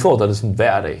 Men jeg udfordrer det sådan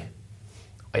hver dag.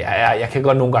 Og jeg kan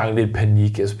godt nogle gange lidt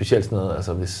panik, altså specielt sådan noget,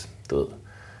 altså hvis, du ved,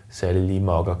 særligt lige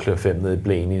mokker, klør 5 ned i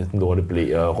blæen i den lorte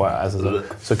blæ og rør, altså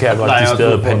så kan jeg godt de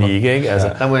steder panik, ikke? Altså,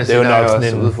 der må jeg sige, det er jo nok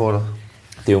sådan en udfordret.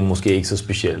 Det er jo måske ikke så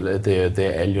specielt, det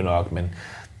er alle jo nok, men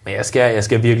jeg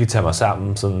skal virkelig tage mig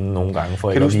sammen sådan nogle gange,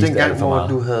 for ikke at vise det alt for meget.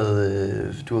 Kan du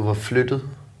huske du var flyttet,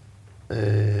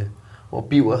 hvor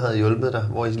Biver havde hjulpet dig,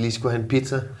 hvor I lige skulle have en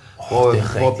pizza,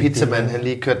 hvor pizzamanden han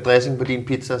lige kørte dressing på din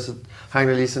pizza, så hang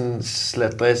der lige sådan en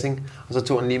slat dressing, og så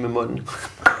tog han lige med munden.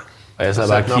 Og jeg sad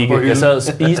bare og kiggede. Jeg sad og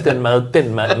spiste den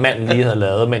mad, manden lige havde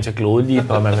lavet, mens jeg glodede lige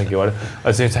på, at man gjorde det. Og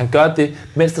jeg tænkte, han gør det,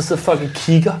 mens der sidder folk og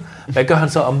kigger. Hvad gør han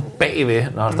så om bagved,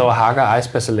 når han står og hakker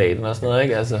icebergsalaten og sådan noget,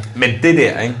 ikke? Altså. Men det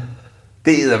der, ikke?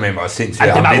 Det æder med mig også sindssygt.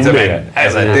 Det var ulækkert.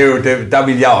 Altså, der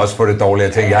ville jeg også få det dårligt.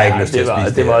 Jeg tænkte, jeg har ikke lyst til at spise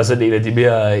det. Det var også en af de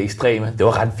mere ekstreme. Det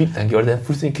var ret vildt, han gjorde det. Jeg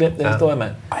fuldstændig glemt den historie,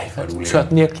 mand. Ej, hvor er det ulækkert.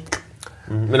 Den her.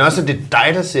 Men også, at det er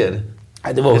dig, der ser det.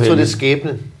 Ej, det var jeg tror, det er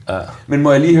skæbnen. Ja. Men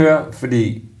må jeg lige høre,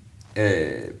 fordi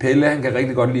Pelle, han kan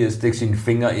rigtig godt lide at stikke sine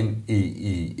fingre ind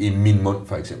i min mund,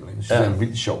 for eksempel. Jeg synes, det er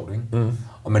vildt sjovt, ikke?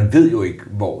 Og man ved jo ikke,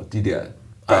 hvor de der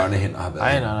børnehænder har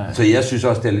været. Nej. Så jeg synes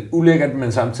også, det er lidt ulækkert,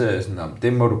 men samtidig er sådan,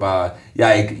 det må du bare...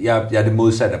 Jeg er det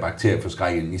modsatte af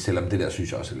bakterieforskrækningen, selvom det der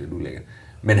synes jeg også er lidt ulækkert.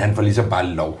 Men han får ligesom bare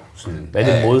lov. Sådan, hvad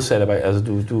er det modsatte? Altså,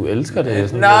 du elsker det?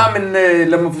 Sådan nej, men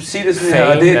lad mig sige det sådan her.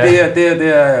 Og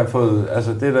det har jeg fået...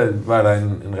 Altså, det der var der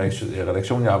en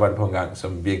redaktion, jeg arbejdede på en gang,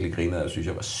 som virkelig grinede, og synes,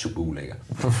 jeg var super ulækker.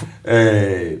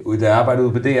 Da jeg arbejdede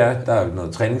ude på DR, der er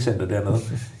noget træningscenter dernede.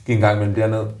 Gik en gang mellem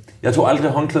dernede. Jeg tog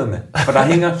aldrig håndklæder med, for der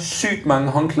hænger sygt mange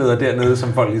håndklæder dernede,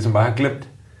 som folk ligesom bare har glemt.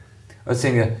 Og så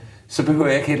tænkte jeg, så behøver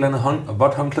jeg ikke et eller andet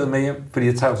vådt håndklæde med hjem, fordi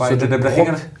jeg tager bare det der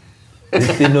hænger der.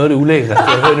 Det er noget af det ulækkert, jeg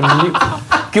har hørt i mit liv.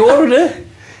 Gjorde du det?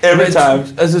 Every time.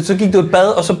 Altså, så gik du i bad,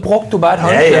 og så brugte du bare et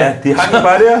håndklæde? Ja, de hang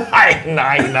bare der.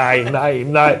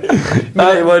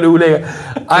 Nej, hvor er det ulækkert.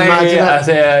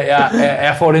 Altså,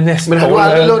 jeg får det næsten. Men har du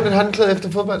aldrig lånt et håndklæde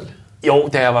efter fodbold? Jo,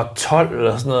 da jeg var 12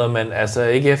 eller sådan noget, men altså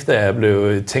ikke efter jeg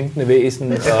blev tænkende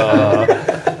væsen. Og,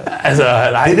 altså,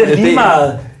 nej, det er da lige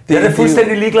meget. Det er da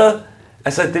fuldstændig ligeglad.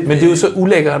 Altså, men det er jo så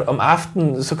ulækkert om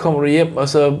aftenen, så kommer du hjem, og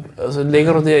så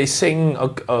ligger du der i sengen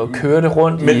og kører det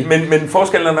rundt men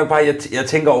forskellen er nok bare, at jeg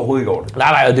tænker overhovedet ikke over det.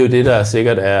 Nej, og det er jo det, der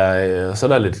sikkert er... Så er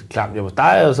der lidt klamt hjemme hos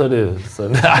dig, og så er det... Så,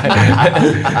 nej.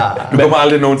 Du kommer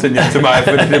aldrig nogensinde hjem til mig,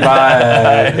 for det er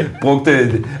bare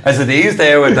brugte... Altså det eneste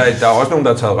er jo, at der er også nogen,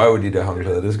 der har taget røv i de der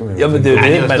håndklæder. Det skal man jo men det er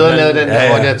jo det. Man har lavet den der,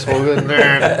 hvor de har trukket den.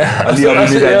 Og lige op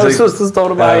i mit ansigt. Så står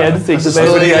du bare i ansigtet. Så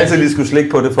fordi jeg altid lige skulle slikke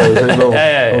på det for at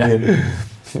ja.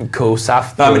 Koge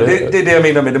saft. Nej, men det er det, jeg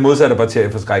mener med det modsatte af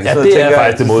bakterieforskrækkelse. Ja, det er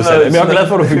faktisk det modsatte. Men jeg er glad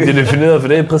for, at du fik det defineret, for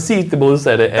det er præcis det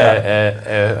modsatte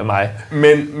af mig.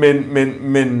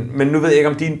 Men nu ved jeg ikke,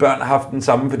 om dine børn har haft den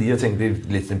samme, fordi jeg tænkte, det er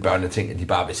lidt en børneting, at de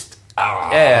bare vil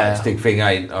stikke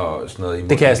fingre ind og sådan noget.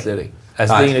 Det kan jeg slet ikke.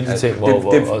 Altså, det er en af de ting,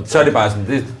 hvor... Så er det bare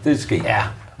sådan, det sker. Ja,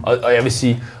 og jeg vil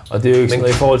sige, og det er jo ikke sådan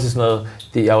noget i forhold til sådan noget,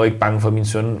 jeg er jo ikke bange for, at min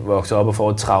søn vokser op og får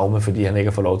et traume, fordi han ikke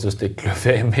har fået lov til at stikke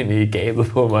kløfærmænd i gabet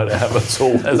på mig, da han var 2.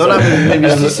 Altså, men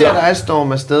hvis de ser dig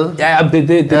storme afsted... Ja,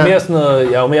 det er mere sådan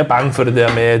noget, jeg er jo mere bange for det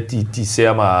der med, at de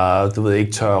ser mig, du ved,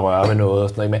 ikke tør at røre med noget og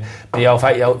sådan noget. Men jeg er jo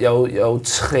faktisk, jeg er jo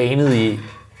trænet i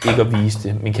ikke at vise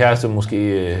det. Min kæreste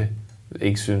måske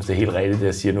ikke synes, det er helt rigtigt, det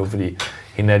jeg siger nu, fordi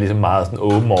hende er ligesom meget sådan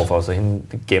åben overfor, så hende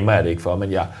gemmer jeg det ikke for,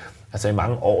 men jeg, altså i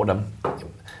mange år,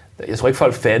 jeg tror ikke,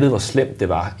 folk fattede, hvor slemt det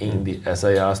var, egentlig. Altså,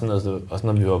 jeg også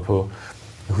når vi var på...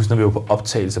 Jeg husker, når vi var på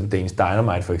optagelse på Danish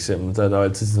Dynamite, for eksempel. Der var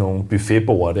altid sådan nogle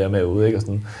buffetbord der med ude, ikke? Og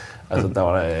sådan, altså, der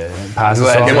var der et par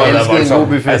sæsoner, der var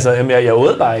buffet. Altså, jeg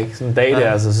åd bare ikke sådan en dag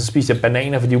der. Altså, så spiste jeg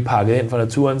bananer, fordi de var pakket ind fra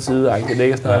naturens side. Det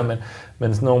ligger sådan noget,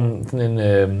 men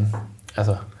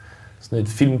sådan et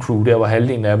filmcrew der, hvor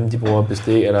halvdelen af dem, de bruger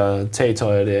bestik eller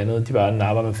tagtøj og det andet, de bare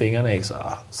napper med fingrene, ikke?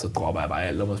 Så dropper jeg bare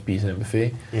alt om at spise en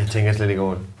buffet. Jeg tænker slet ikke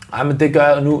over det. Nej, men det gør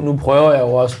jeg, nu prøver jeg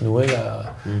jo også nu, ikke?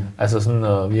 Altså sådan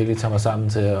at virkelig tage mig sammen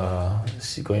til at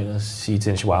gå ind og sige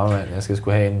til en shawarma-mand, jeg skal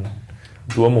sgu have en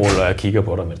durmål, og jeg kigger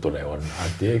på dig, mens du laver den.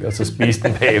 Det, ikke? Og så spise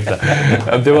den bagefter.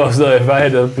 Det var sådan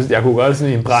noget, jeg kunne godt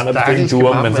sådan en brand og bestille en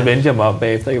durm, men så vendte jeg mig op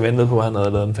bagefter, jeg ventede på, at han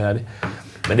havde lavet den færdig.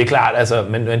 Men det er klart, altså,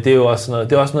 men det er jo også sådan noget,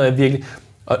 det er også noget, jeg virkelig...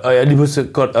 Og jeg lige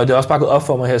pludselig godt, og det er også bare gået op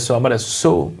for mig her i sommer, da jeg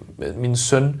så min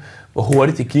søn, hvor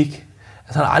hurtigt det gik.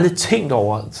 Altså, han har aldrig tænkt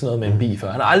over sådan noget med en bi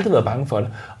før. Han har aldrig været bange for det.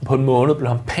 Og på en måned blev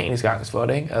han panisk angst for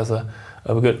det, ikke? Altså,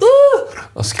 og begyndte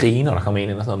at skrige, når der kom en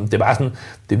ind og sådan noget. Det er bare sådan,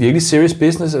 det er virkelig serious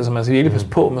business, altså man skal virkelig passe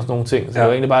på med sådan nogle ting. Så det er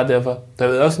egentlig bare derfor. Der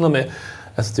er også noget med,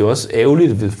 altså det er også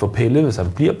ærgerligt for Pelle, hvis han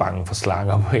bliver bange for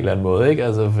slanger på en eller anden måde, ikke?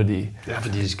 Altså fordi... Ja,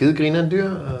 fordi de er skide grinerende dyr.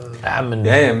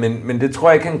 Men det tror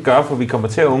jeg ikke, han gør, for vi kommer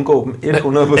til at undgå dem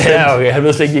 100%. Ja, okay, han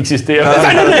ved slet ikke, de eksisterer.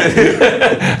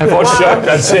 Han får et chok,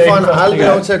 der ser ikke. Får han aldrig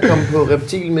lov til at komme på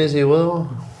reptilmæssigt i Rødovre?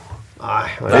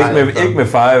 Nej, ikke med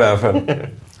far i hvert fald.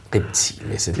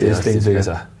 Reptilmæssigt, det er stensikkert.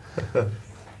 Altså.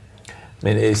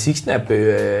 Men Sixnap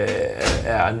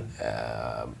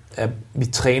vi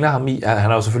træner ham i, han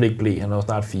har jo selvfølgelig ikke blæ, han er jo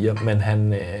snart 4, men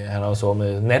han har også over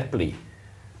med natblæ.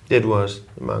 Det er du også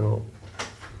i mange år.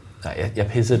 Nej, jeg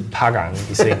pissede et par gange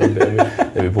i sengen,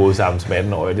 da vi boede sammen som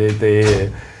 18-årige.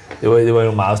 Det var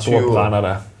jo meget store brænder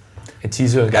der. Jeg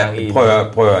tissede en gang i...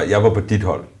 Prøv at jeg var på dit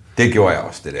hold. Det gjorde jeg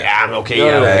også, det der. Ja, men okay.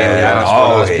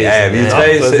 Vi er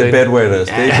 3 bedwetters,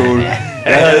 det er cool.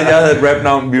 Jeg havde et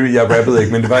rap-navn, jeg rappede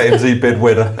ikke, men det var MC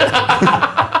Bedwetter.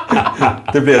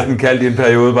 Det bliver sådan kaldt i en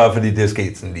periode, bare fordi det er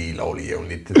sket sådan lige lovlig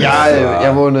jævnligt.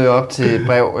 Jeg vågnede jo op til et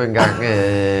brev en gang,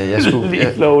 jeg skulle...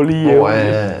 Lige lovlig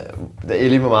jævnligt. Da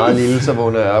Ellie var meget lille, så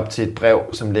vågnede jeg op til et brev,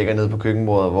 som ligger nede på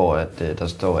køkkenbordet, hvor der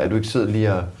står, er du ikke sød lige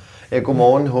at... Ja,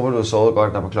 godmorgen, håber du har sovet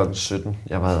godt, der var klokken 17.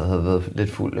 Jeg havde været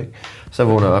lidt fuld, ikke? Så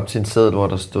vågnede jeg op til en seddel, hvor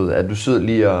der stod, er du sød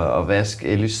lige at vaske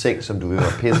Ellies seng, som du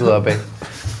var pisset op af.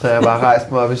 Så jeg bare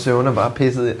rejste mig op i søvn og bare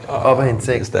pisset op af hendes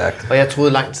seng. Stærkt. Og jeg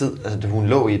troede lang tid, altså hun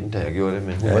lå i den, da jeg gjorde det,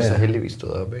 men hun var så heldigvis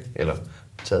stået op, ikke? Eller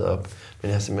taget op. Men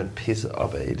jeg har simpelthen pisset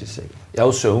op af i det seng. Jeg er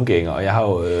jo søvngænger, og jeg har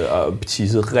jo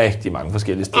tisset rigtig mange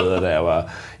forskellige steder, da jeg var...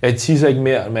 Jeg tisser ikke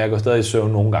mere, men jeg går stadig i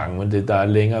søvn nogle gange, men der er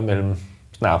længere mellem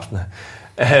snapsene.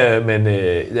 Men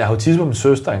jeg har jo tisset på min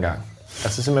søster engang.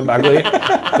 Altså simpelthen bare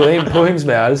gået ind på hendes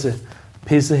værelse,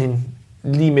 pisset hende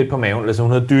lige midt på maven. Altså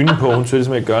hun havde dynen på, hun synes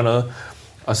ikke gøre noget.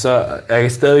 Og så, jeg kan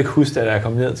stadig huske, at jeg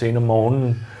kom ned til hende om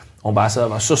morgenen, og hun bare sad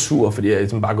og var så sur, fordi jeg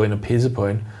ligesom bare går ind og pissede på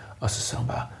hende. Og så sagde hun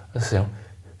bare, og så sagde hun,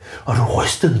 og du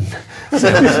rystede den.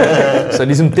 Så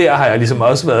ligesom der har jeg ligesom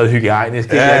også været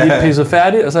hygiejnisk. Jeg har lige pisset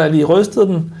færdig, og så har jeg lige rystet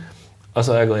den, og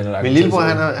så er jeg gået ind og lagt. Min lillebror,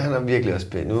 han er virkelig også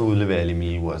spændt. Nu udleverer jeg lige min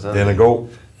lillebror. Den er god.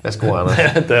 Værsgo, Anders.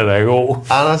 Den er god.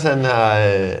 Anders,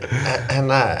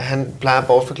 han plejer at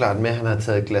bortforklare det med, at han har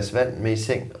taget et glas vand med i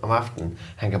seng om aftenen.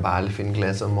 Han kan bare aldrig finde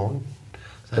glas om morgenen.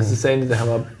 Så sagde de, at han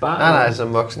var bare... Nej,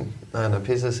 som voksen, når han har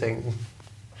pisset i sengen.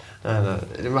 Nej,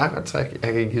 det er meget godt trick.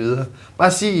 Jeg kan ikke give videre.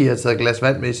 Bare sig, at I har taget et glas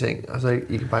vand med i seng, og så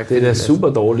I kan bare... Det er da super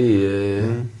dårligt.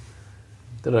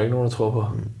 Det er der ikke nogen, der tror på.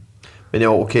 Men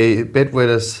jo, okay,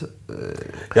 bedwetters...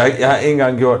 Jeg har en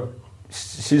gang gjort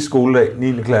sidste skoledag,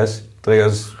 9. klasse, drikker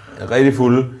os rigtig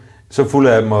fulde. Så fuld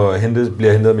af dem og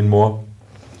bliver hentet af min mor.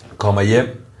 Kommer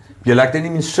hjem. Bliver lagt ind i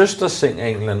min søsters seng af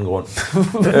en eller anden grund.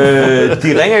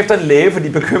 De ringer efter en læge, for de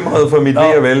er bekymrede for mit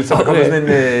ve og vel. Så kommer sådan en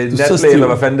natlæge, eller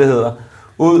hvad fanden det hedder,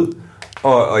 ud.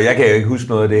 Og jeg kan jo ikke huske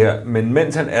noget af det her. Men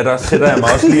mens han er der, sætter jeg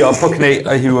mig også lige op på knæ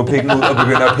og hiver pikken ud og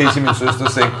begynder at pisse i min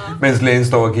søsters seng, mens lægen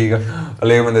står og kigger og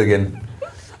lægger mig ned igen.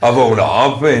 Og vågner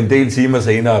op en del timer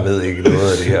senere og ved ikke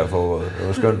noget af det her forår. Det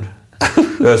var skønt.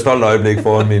 Det var et stolt øjeblik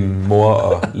foran min mor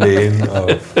og lægen. Og...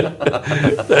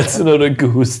 Det er sådan noget, du ikke kan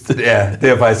huske. Ja, det er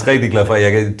jeg faktisk rigtig glad for.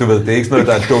 Du ved, det er ikke sådan noget,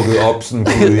 der er dukket op sådan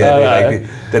ud. Ja, det er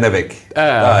rigtigt. Den er væk. Ja. Der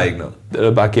er ikke noget. Det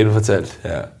er bare genfortalt.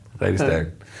 Ja, rigtig stærkt.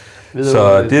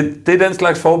 Så det er den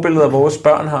slags forbilleder, vores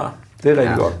børn har. Det er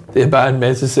rigtig godt. Det er bare en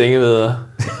masse sengevædder.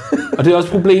 Og det er også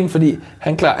et problem, fordi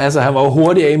han var jo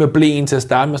hurtigt af med blæen til at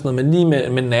starte med sådan noget, men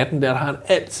lige med natten der har han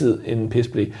altid en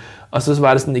pisblæ. Og så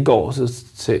var det sådan i går, så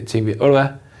tænkte vi, hvad?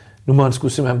 Nu må han sgu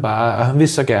simpelthen bare, og han vil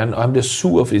så gerne, og han bliver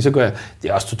sur, fordi så går jeg, det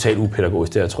er også totalt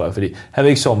upædagogisk det her, tror jeg, fordi han vil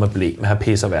ikke sove med blæ, men han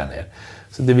pisser hver nat.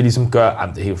 Så det vil ligesom gøre,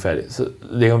 det er helt færdigt. Så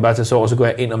lægger man bare til at sove, og så går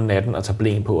jeg ind om natten og tager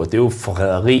blæen på, og det er jo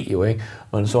forræderi jo, ikke?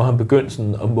 Og så han begyndt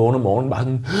sådan om morgenen bare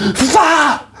sådan,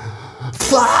 far!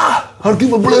 Har du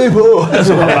givet mig blæ på?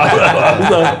 Altså,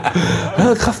 jeg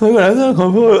havde kraft med, hvordan jeg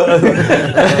kom på.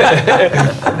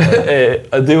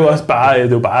 Og det er jo også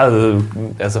bare,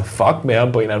 altså fuck med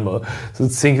ham på en eller anden måde. Så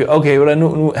tænkte vi, okay, hvordan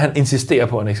nu han insisterer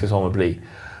på, at han ikke skal sove med blæ.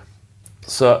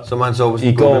 Så må han sove på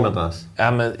sin gummimadras.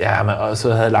 Ja, og så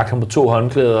havde jeg lagt ham på 2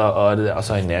 håndklæder, og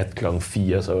så i nat klokken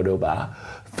 4, så var det jo bare...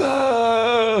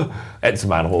 Altid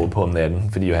meget en råd på om natten,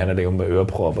 fordi Johanna ligger med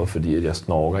ørepropper, fordi at jeg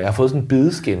snorker. Jeg har fået sådan en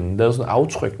bideskin. Der er jo sådan en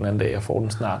aftryk den anden dag. Jeg får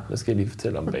den snart. Det skal jeg lige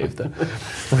fortælle om bagefter.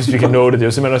 Hvis vi kan nå det. Det er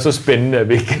jo simpelthen så spændende, at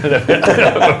vi kan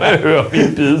høre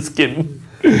min bideskin.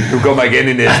 Du kommer igen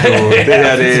i næste uge. Det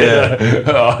her, det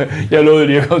er... Jeg lovede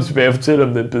lige at komme tilbage og fortælle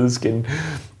om den bideskin.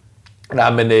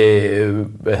 Nej, men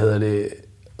hvad hedder det?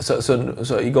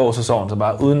 Så i går så sov han så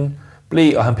bare uden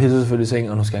blæ, og han pissede selvfølgelig i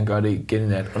seng, og nu skal han gøre det igen i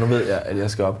nat. Og nu ved jeg, at jeg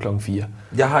skal op klokken 4.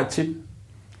 Jeg har et tip.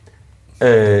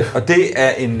 Og det er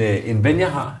en ven, jeg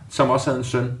har, som også havde en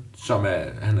søn,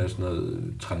 han er sådan noget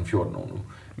 13-14 år nu.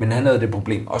 Men han havde det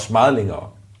problem også meget længere.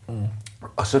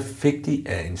 Og så fik de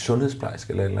af en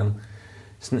sundhedsplejerske eller et eller andet,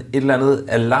 sådan et eller andet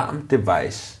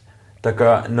alarm-device, der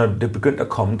gør, når det begyndte at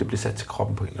komme, det blev sat til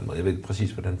kroppen på en eller anden måde. Jeg ved ikke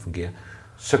præcis, hvordan det fungerer.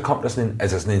 Så kom der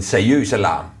sådan en seriøs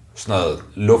alarm. Sådan noget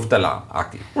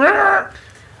luftalarm-agtigt.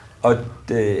 Og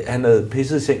han havde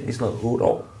pisset i seng i sådan noget 8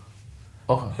 år.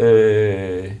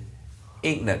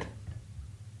 En nat.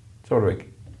 Så var du ikke.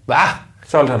 Hvad?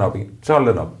 Så holdt han op igen. Så holdt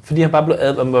han op. Fordi han bare blev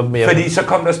advaret mere. Fordi så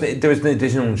kom der sådan, det er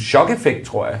sådan en chok-effekt,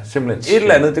 tror jeg. Simpelthen. Et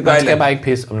eller andet, det gør man skal bare ikke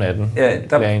pisse om natten. Ja,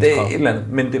 det er et eller andet.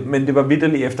 Men det var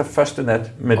vitterligt efter første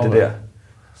nat med det der.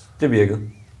 Det virkede.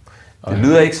 Det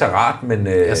lyder ikke så rart, men...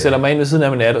 Jeg sætter mig ind ved siden af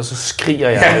min nat, og så skriger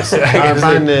jeg.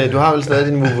 Du har vel stadig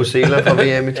din vuvuzela fra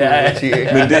VM i 2010, ikke?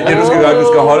 Men det du skal gøre, du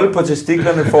skal holde på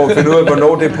testiklerne for at finde ud af,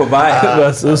 hvornår det er på vej. Det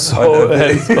var så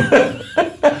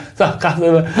så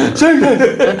kraftede jeg.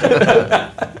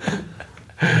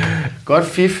 Godt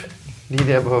fif.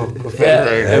 Lige der på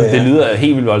ja, det lyder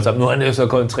helt vildt voldsomt. Nu er han jo så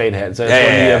kun 3,5, så jeg tror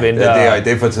lige at vente.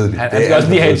 Det er for tidligt. Han skal også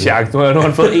lige have et chak. Nu har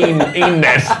han fået en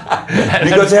nat. Vi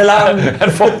går til alarm.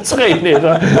 Han får 3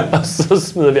 nætter, og så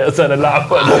smider vi altså en alarm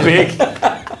på en væk.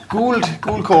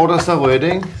 Gult kort og så rødt,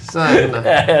 ikke? Så ja,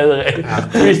 det er rigtigt.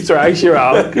 3 strikes, you're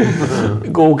out.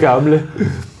 God gamle.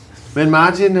 Men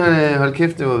Martin, hold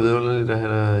kæft, det var vidunderligt at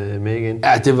have dig med igen.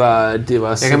 Ja, det var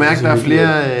jeg kan mærke, der er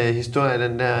flere historier i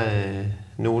den der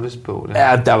notesbog.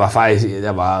 Ja, der var faktisk...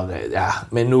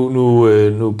 men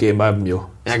nu gemmer jeg dem jo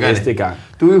næste gang.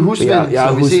 Du er husven,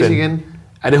 så vi ses igen.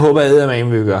 Ja, det håber jeg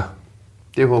eddermame, vi gør.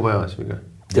 Det håber jeg også, vi gør.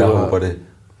 Jeg håber det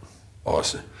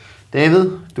også.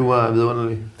 David, du var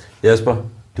vidunderlig. Jasper,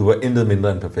 du var intet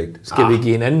mindre end perfekt. Skal vi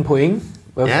give en anden point?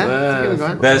 Det kan vi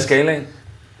godt. Hvad er skalaen?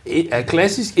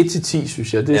 Klassisk 1-10,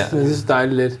 synes jeg. Det er så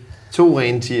dejligt lidt. 2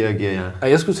 rene 10'er giver jeg. Og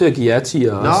jeg skulle til at give jer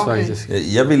 10'er også, faktisk.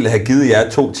 Jeg ville have givet jer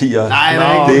 2 10'er.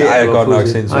 Nej, det er godt nok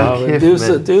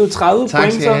sindssygt. Det er jo 30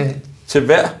 point, så. Til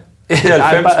hver? Det er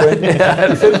 90 point. Ja,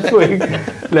 90 point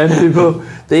landede vi på.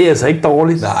 Det er altså ikke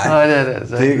dårligt. Nej, det er det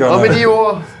altså. Det er godt. Og med de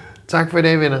ord, tak for i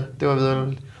dag, venner. Det var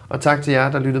vidunderligt. Og tak til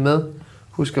jer, der lyttede med.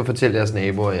 Husk at fortælle jeres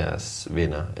naboer og jeres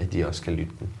venner, at de også kan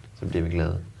lytte den. Så bliver vi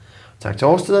glade. Tak til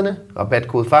årstiderne.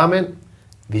 Rabatkode farmænd.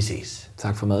 Vi ses.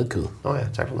 Tak for madkød.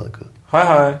 Tak for madkød. Hej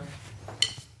hej.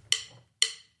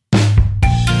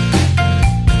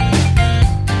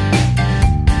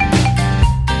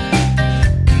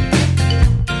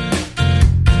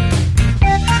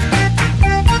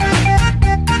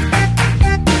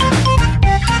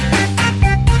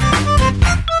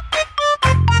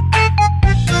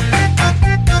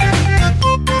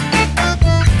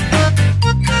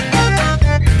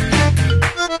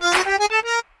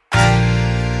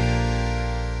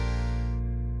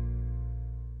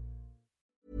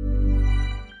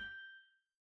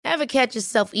 Ever catch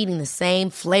yourself eating the same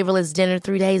flavorless dinner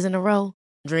 3 days in a row?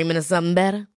 Dreaming of something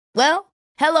better? Well,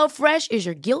 HelloFresh is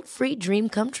your guilt-free dream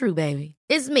come true, baby.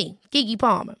 It's me, Keke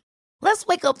Palmer. Let's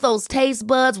wake up those taste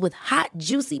buds with hot,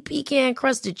 juicy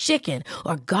pecan-crusted chicken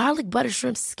or garlic butter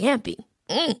shrimp scampi.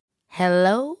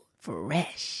 Hello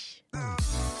Fresh.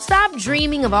 Stop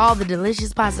dreaming of all the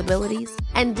delicious possibilities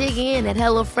and dig in at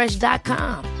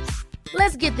HelloFresh.com.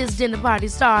 Let's get this dinner party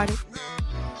started.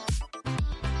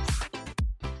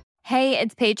 Hey,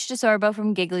 it's Paige DeSorbo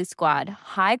from Giggly Squad.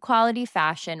 High quality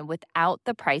fashion without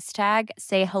the price tag.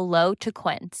 Say hello to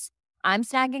Quince. I'm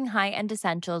snagging high-end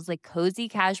essentials like cozy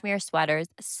cashmere sweaters,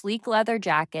 sleek leather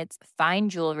jackets, fine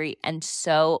jewelry, and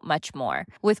so much more.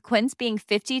 With Quince being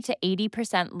 50 to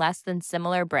 80% less than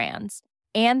similar brands.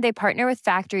 And they partner with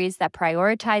factories that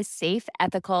prioritize safe,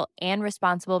 ethical, and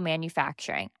responsible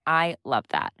manufacturing. I love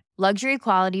that. Luxury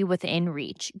quality within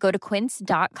reach. Go to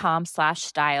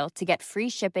quince.com/style to get free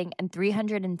shipping and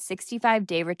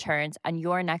 365-day returns on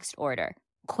your next order.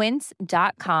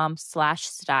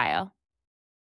 Quince.com/style.